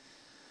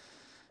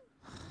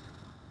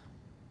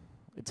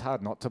 It's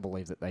hard not to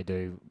believe that they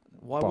do.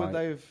 Why would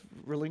they have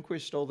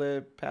relinquished all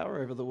their power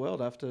over the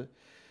world after?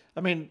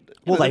 I mean,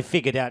 they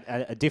figured out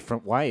a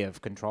different way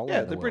of controlling.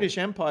 Yeah, the British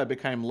Empire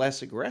became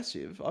less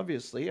aggressive,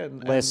 obviously,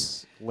 and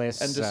less,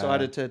 and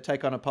decided to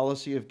take on a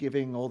policy of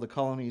giving all the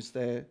colonies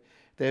their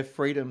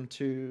freedom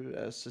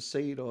to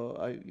secede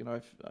or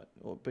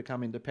or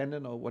become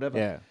independent or whatever.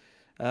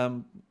 Yeah.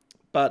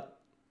 But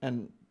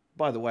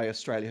by the way,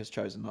 Australia has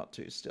chosen not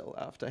to still.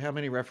 After how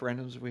many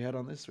referendums have we had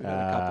on this? We've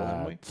had a couple,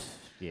 haven't we?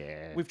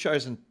 Yeah. We've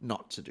chosen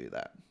not to do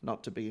that,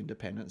 not to be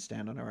independent and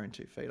stand on our own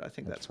 2 feet. I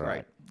think that's great.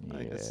 right. I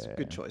think that's a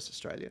good choice,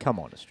 Australia. Come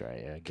on,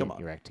 Australia. Get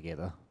your act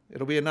together.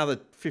 It'll be another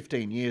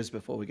 15 years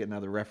before we get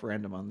another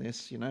referendum on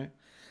this,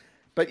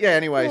 But yeah,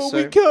 anyway, so...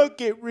 we can't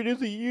get rid of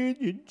the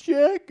Union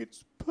Jack.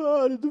 It's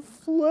part of the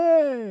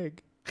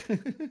flag.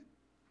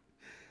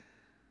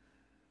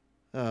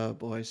 Oh,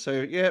 boy.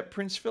 So, yeah,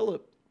 Prince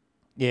Philip.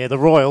 Yeah, the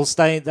royals,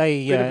 they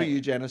Bit of a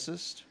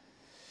eugenicist.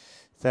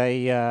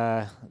 They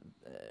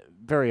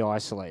very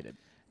isolated.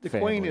 The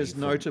Queen is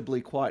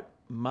notably quite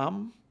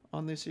mum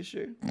on this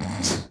issue.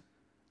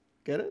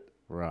 Get it?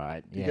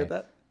 Right. You get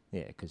that?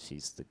 Yeah, because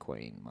she's the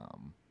Queen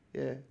mum.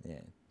 Yeah.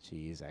 Yeah,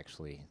 she is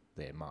actually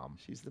their mum.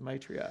 She's the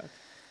matriarch.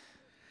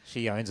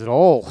 She owns it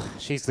all.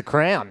 She's the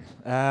crown.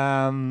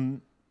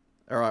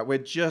 All right,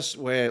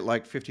 we're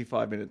like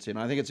 55 minutes in.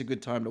 I think it's a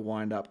good time to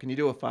wind up. Can you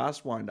do a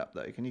fast wind up,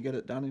 though? Can you get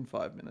it done in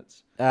 5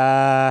 minutes?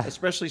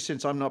 Especially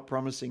since I'm not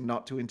promising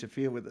not to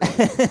interfere with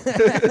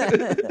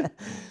it.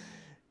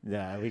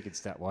 No, we could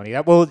start winding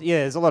up. Well, yeah,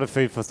 there's a lot of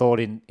food for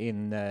thought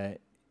in that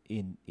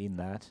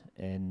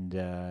and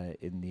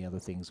in the other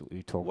things that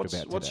we talked about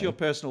today. What's your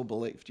personal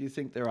belief? Do you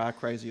think there are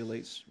crazy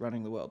elites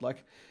running the world?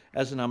 Like,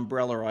 as an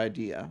umbrella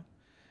idea,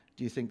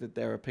 do you think that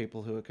there are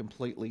people who are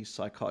completely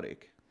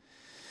psychotic?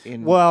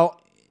 In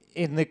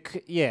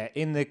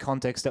the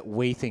context that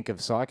we think of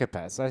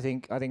psychopaths, I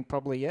think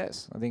probably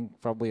yes. I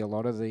think probably a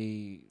lot of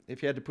the...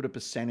 If you had to put a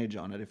percentage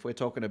on it, if we're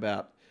talking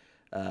about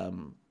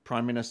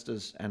prime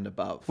ministers and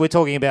above... We're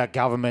talking about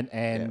government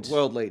and...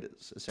 world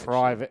leaders, essentially.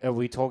 Private... Are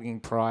we talking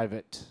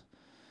private...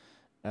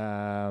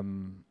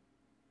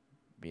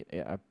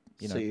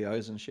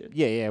 CEOs and shit.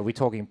 Yeah, we're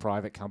talking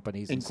private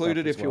companies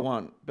included and stuff if you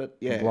want, but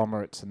yeah.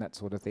 Conglomerates and that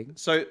sort of thing.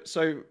 So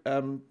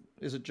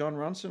is it John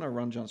Ronson or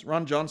Ron Johnson?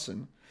 Ron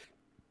Johnson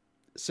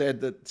said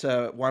that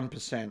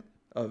 1%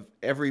 of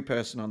every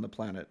person on the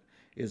planet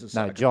is a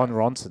psychopath. No, John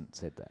Ronson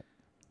said that.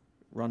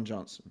 Ron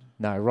Johnson.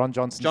 No, Ron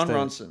Johnson. John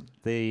Ronson.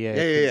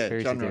 Yeah,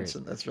 John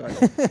Ronson. That's right.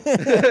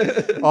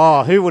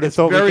 Oh, who would have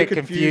thought we'd get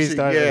confused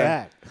over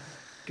that?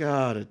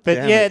 God,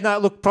 but yeah, no.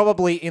 Look,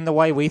 probably in the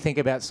way we think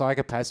about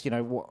psychopaths,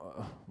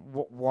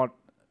 what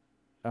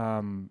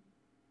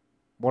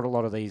a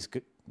lot of these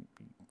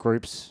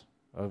groups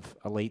of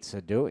elites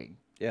are doing,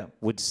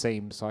 would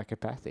seem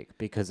psychopathic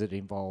because it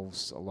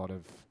involves a lot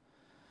of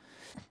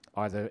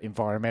either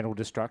environmental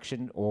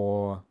destruction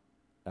or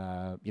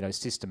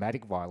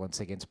systematic violence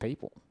against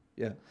people.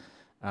 Yeah.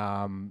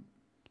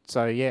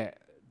 So yeah,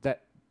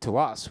 that to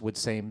us would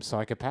seem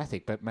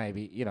psychopathic, but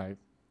maybe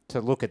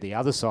to look at the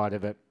other side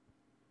of it,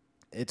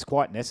 it's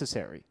quite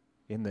necessary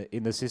in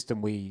the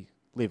system we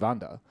live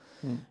under.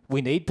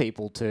 We need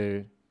people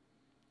to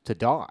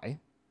die,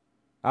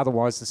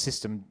 otherwise the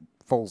system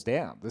falls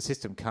down. The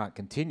system can't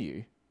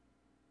continue.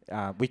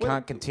 We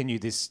can't continue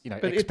this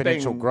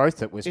exponential growth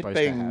that we're supposed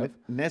to have.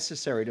 It being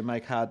necessary to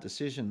make hard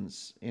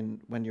decisions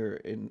when you're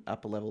in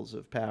upper levels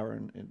of power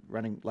and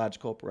running large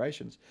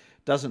corporations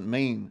doesn't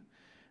mean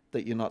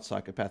that you're not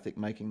psychopathic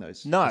making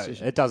those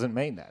decisions. No, it doesn't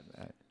mean that.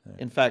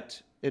 In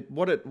fact,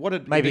 what it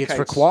maybe indicates, it's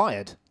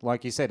required,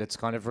 like you said, it's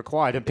kind of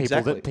required, and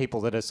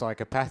people that are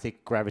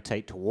psychopathic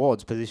gravitate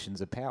towards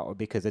positions of power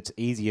because it's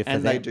easier for them.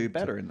 And they do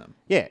better in them.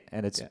 Yeah,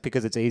 and it's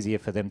because it's easier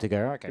for them to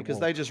go, okay. Because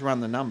they just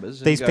run the numbers.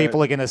 These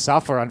people are going to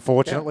suffer,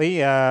 unfortunately,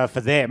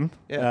 for them,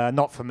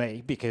 not for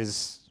me,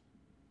 because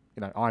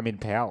I'm in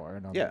power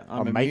and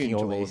I'm making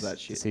all these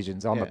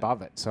decisions. I'm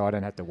above it, so I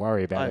don't have to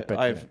worry about it. But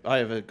I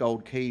have a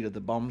gold key to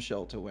the bomb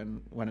shelter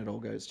when it all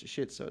goes to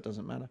shit, so it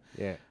doesn't matter.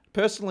 Yeah.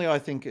 Personally, I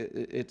think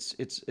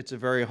it's a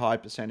very high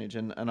percentage,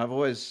 and I've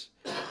always...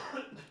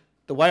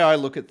 The way I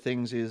look at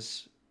things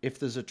is, if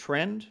there's a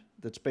trend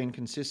that's been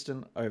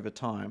consistent over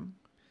time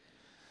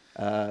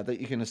that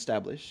you can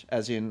establish,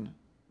 as in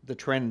the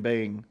trend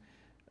being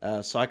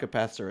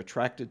psychopaths are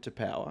attracted to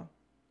power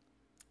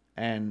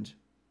and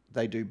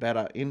they do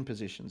better in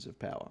positions of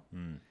power.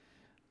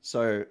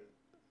 So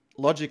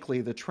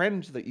logically, the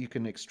trend that you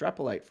can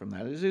extrapolate from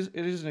that, it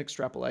is an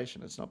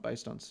extrapolation, it's not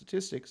based on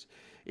statistics,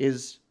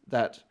 is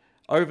that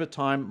over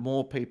time,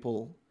 more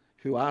people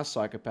who are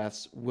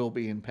psychopaths will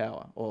be in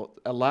power, or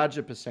a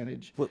larger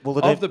percentage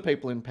of the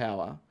people in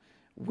power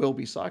will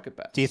be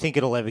psychopaths. Do you think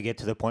it'll ever get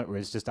to the point where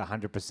it's just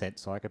 100%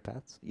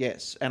 psychopaths?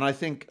 Yes, and I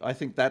think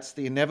that's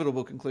the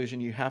inevitable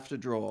conclusion you have to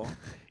draw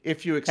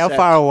if you accept. How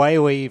far away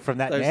are we from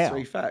that those now?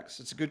 Three facts.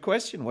 It's a good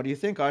question. What do you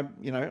think? I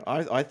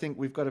think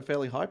we've got a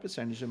fairly high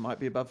percentage. It might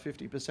be above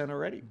 50%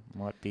 already.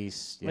 Might be.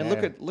 Yeah. I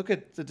mean, look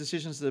at the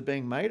decisions that are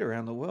being made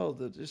around the world.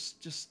 That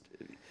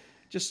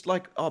just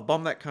like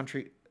bomb that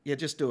country. Yeah,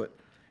 just do it.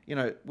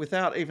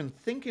 Without even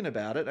thinking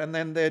about it, and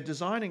then they're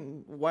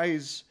designing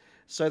ways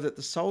so that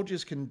the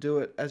soldiers can do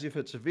it as if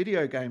it's a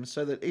video game,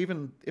 so that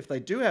even if they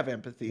do have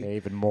empathy,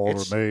 even more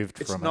removed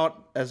from it. It's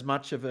not as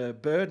much of a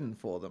burden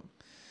for them.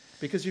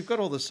 Because you've got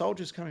all the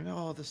soldiers coming,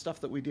 the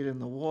stuff that we did in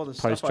the war, the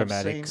stuff I've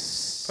seen,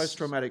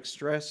 post-traumatic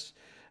stress,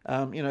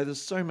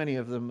 There's so many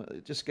of them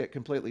that just get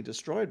completely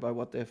destroyed by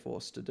what they're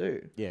forced to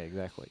do. Yeah,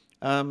 exactly.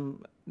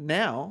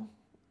 Now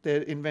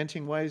they're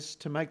inventing ways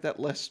to make that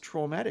less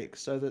traumatic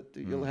so that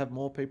you'll have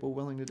more people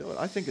willing to do it.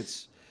 I think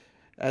it's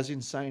as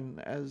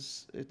insane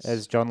as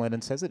John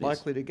Lennon says it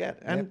likely to get.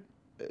 And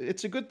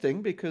it's a good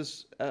thing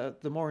because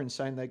the more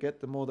insane they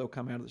get, the more they'll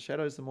come out of the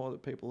shadows, the more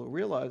that people will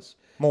realise.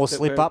 More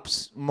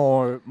slip-ups,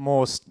 more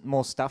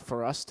stuff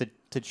for us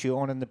to chew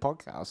on in the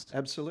podcast.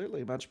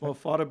 Absolutely. Much more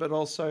fodder, but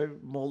also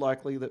more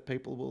likely that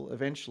people will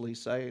eventually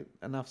say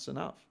enough's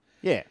enough.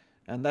 Yeah.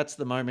 And that's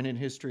the moment in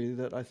history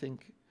that I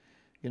think,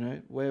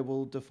 where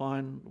we'll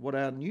define what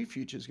our new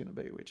future is going to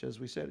be, which, as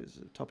we said, is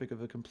a topic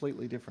of a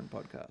completely different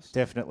podcast.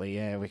 Definitely,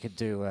 yeah. We could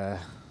do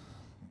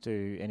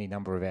any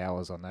number of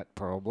hours on that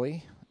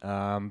probably.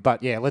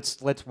 But yeah,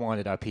 let's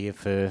wind it up here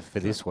for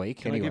this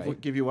week. Can anyway. I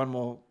give you one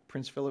more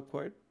Prince Philip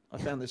quote? I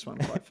found this one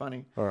quite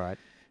funny. All right.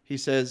 He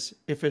says,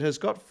 "If it has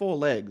got 4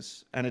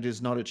 legs and it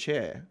is not a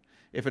chair,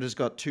 if it has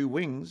got 2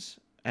 wings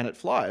and it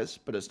flies,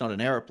 but it's not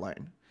an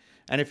aeroplane,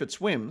 and if it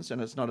swims and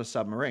it's not a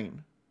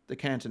submarine, the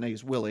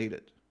Cantonese will eat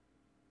it."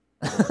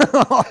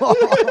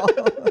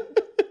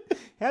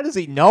 How does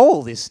he know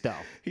all this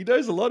stuff? He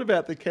knows a lot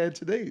about the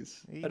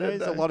Cantonese. He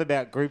knows a lot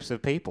about groups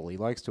of people. He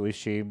likes to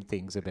assume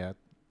things about,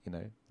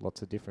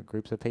 lots of different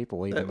groups of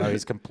people, even though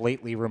he's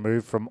completely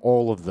removed from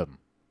all of them.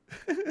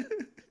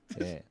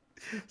 Yeah.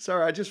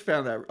 Sorry, I just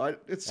found that.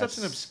 It's such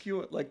an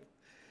obscure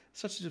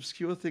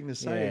thing to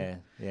say.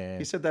 Yeah.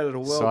 He said that at a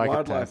World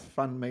Wildlife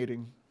Fund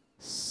meeting.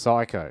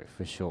 Psycho,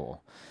 for sure.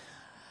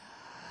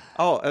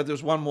 Oh,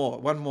 there's one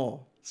more.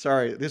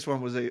 Sorry, this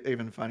one was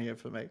even funnier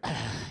for me.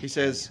 He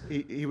says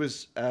he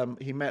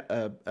met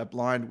a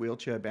blind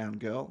wheelchair-bound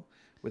girl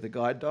with a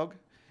guide dog.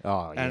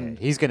 Oh, yeah.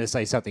 He's going to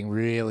say something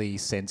really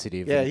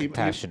sensitive and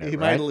compassionate, he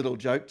right? made a little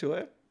joke to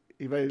her.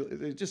 He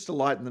made just to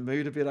lighten the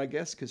mood a bit, I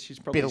guess, because she's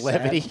probably bit of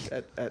levity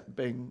at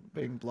being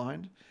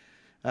blind.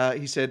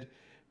 He said,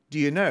 "Do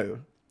you know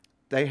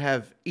they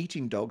have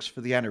eating dogs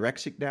for the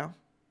anorexic now?"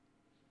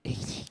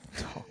 Eating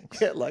dogs?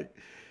 Yeah, like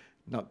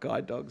not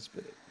guide dogs,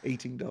 but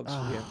eating dogs.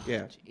 Oh,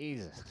 yeah.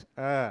 Jesus.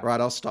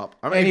 Right, I'll stop.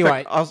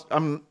 Anyway,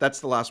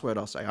 that's the last word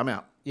I'll say. I'm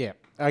out. Yeah.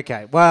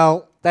 Okay.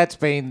 Well, that's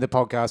been the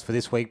podcast for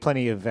this week.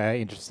 Plenty of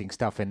interesting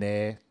stuff in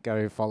there.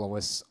 Go follow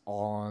us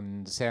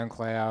on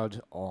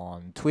SoundCloud,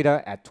 on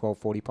Twitter at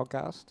 1240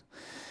 Podcast.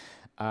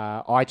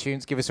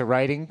 iTunes, give us a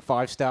rating,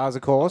 5 stars,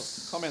 of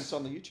course. Comments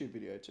on the YouTube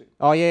video too.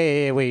 Oh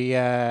yeah. We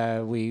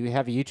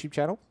have a YouTube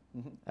channel.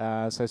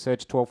 Mm-hmm. So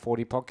search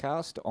 1240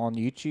 Podcast on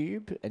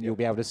YouTube, and you'll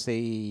be able to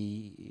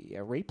see a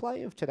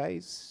replay of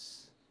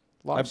today's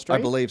live stream.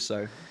 I believe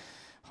so.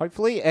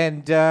 Hopefully,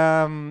 and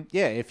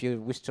if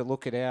you wish to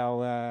look at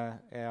our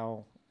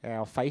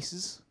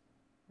faces,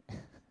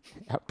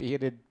 our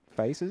bearded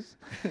faces.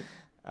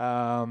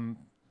 What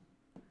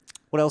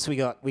else we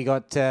got? We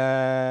got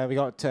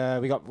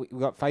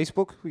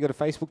Facebook. We got a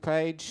Facebook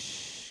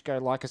page. Go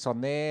like us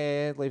on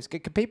there.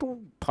 Can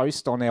people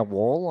post on our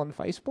wall on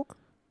Facebook?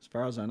 As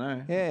far as I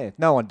know. Yeah,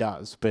 no one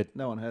does, but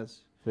no one has.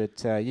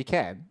 But you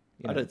can.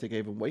 I don't think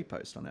even we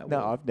post on our wall.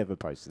 No, I've never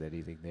posted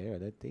anything there. I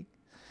don't think.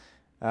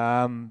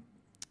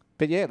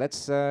 But yeah,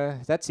 that's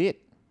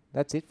it.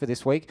 That's it for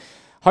this week.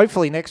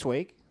 Hopefully next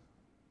week,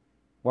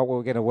 what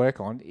we're going to work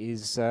on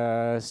is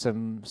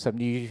some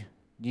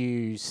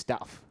new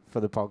stuff for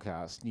the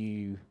podcast.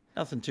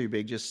 Nothing too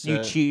big, just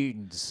new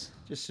tunes.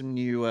 Just some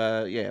new.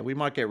 We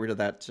might get rid of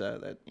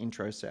that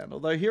intro sound.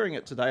 Although hearing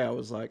it today, I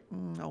was like,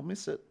 I'll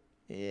miss it.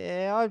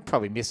 Yeah, I'd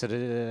probably miss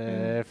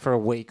it for a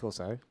week or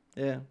so.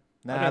 Yeah.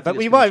 Nah, but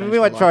we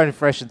might try and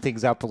freshen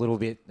things up a little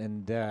bit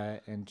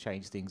and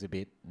change things a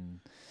bit and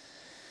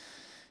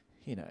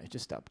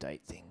just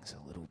update things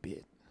a little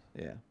bit.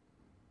 Yeah.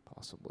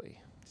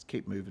 Possibly. Just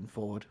keep moving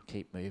forward.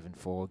 Keep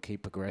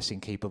progressing,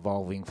 keep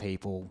evolving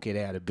people. Get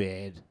out of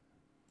bed.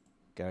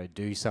 Go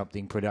do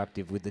something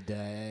productive with the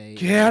day.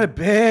 Get out of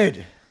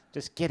bed.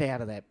 Just get out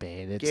of that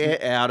bed.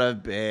 Get out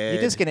of bed.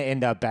 You're just going to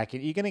end up back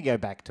in. You're going to go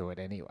back to it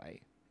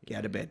anyway. Get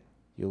out of bed.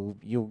 You'll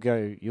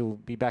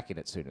be back in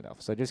it soon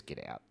enough. So just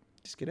get out.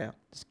 Just get out.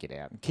 Just get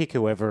out. And kick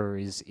whoever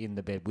is in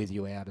the bed with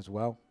you out as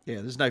well.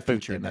 Yeah, there's no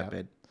future in that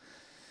bed.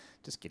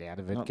 Just get out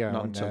of it.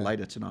 Not until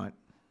later tonight.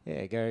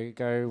 Yeah,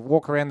 go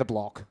walk around the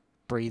block.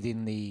 Breathe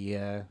in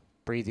the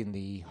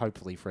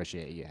hopefully fresh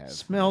air you have.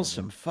 Smell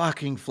some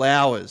fucking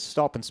flowers.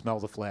 Stop and smell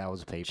the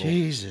flowers, people.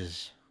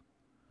 Jesus.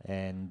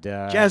 And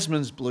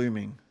jasmine's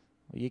blooming.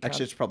 Well,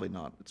 actually, it's probably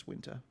not. It's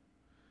winter.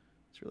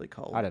 It's really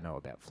cold. I don't know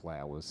about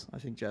flowers. I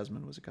think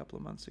jasmine was a couple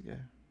of months ago.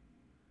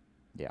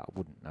 Yeah, I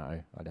wouldn't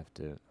know. I'd have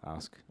to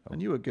ask. I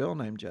knew a girl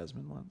named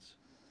Jasmine once.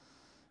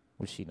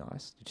 Was she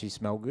nice? Did she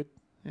smell good?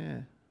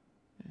 Yeah.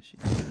 Yeah, she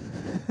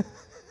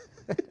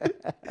did.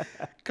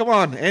 Come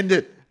on, end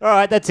it. All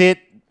right, that's it.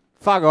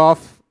 Fuck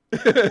off.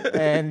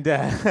 And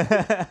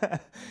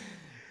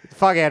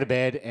fuck out of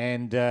bed.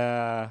 And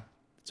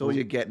that's all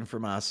you're getting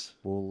from us.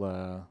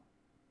 We'll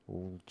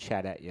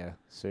chat at you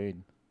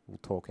soon. We'll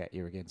talk at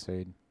you again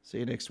soon. See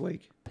you next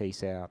week.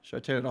 Peace out. Should I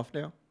turn it off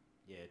now?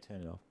 Yeah,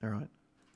 turn it off. All right.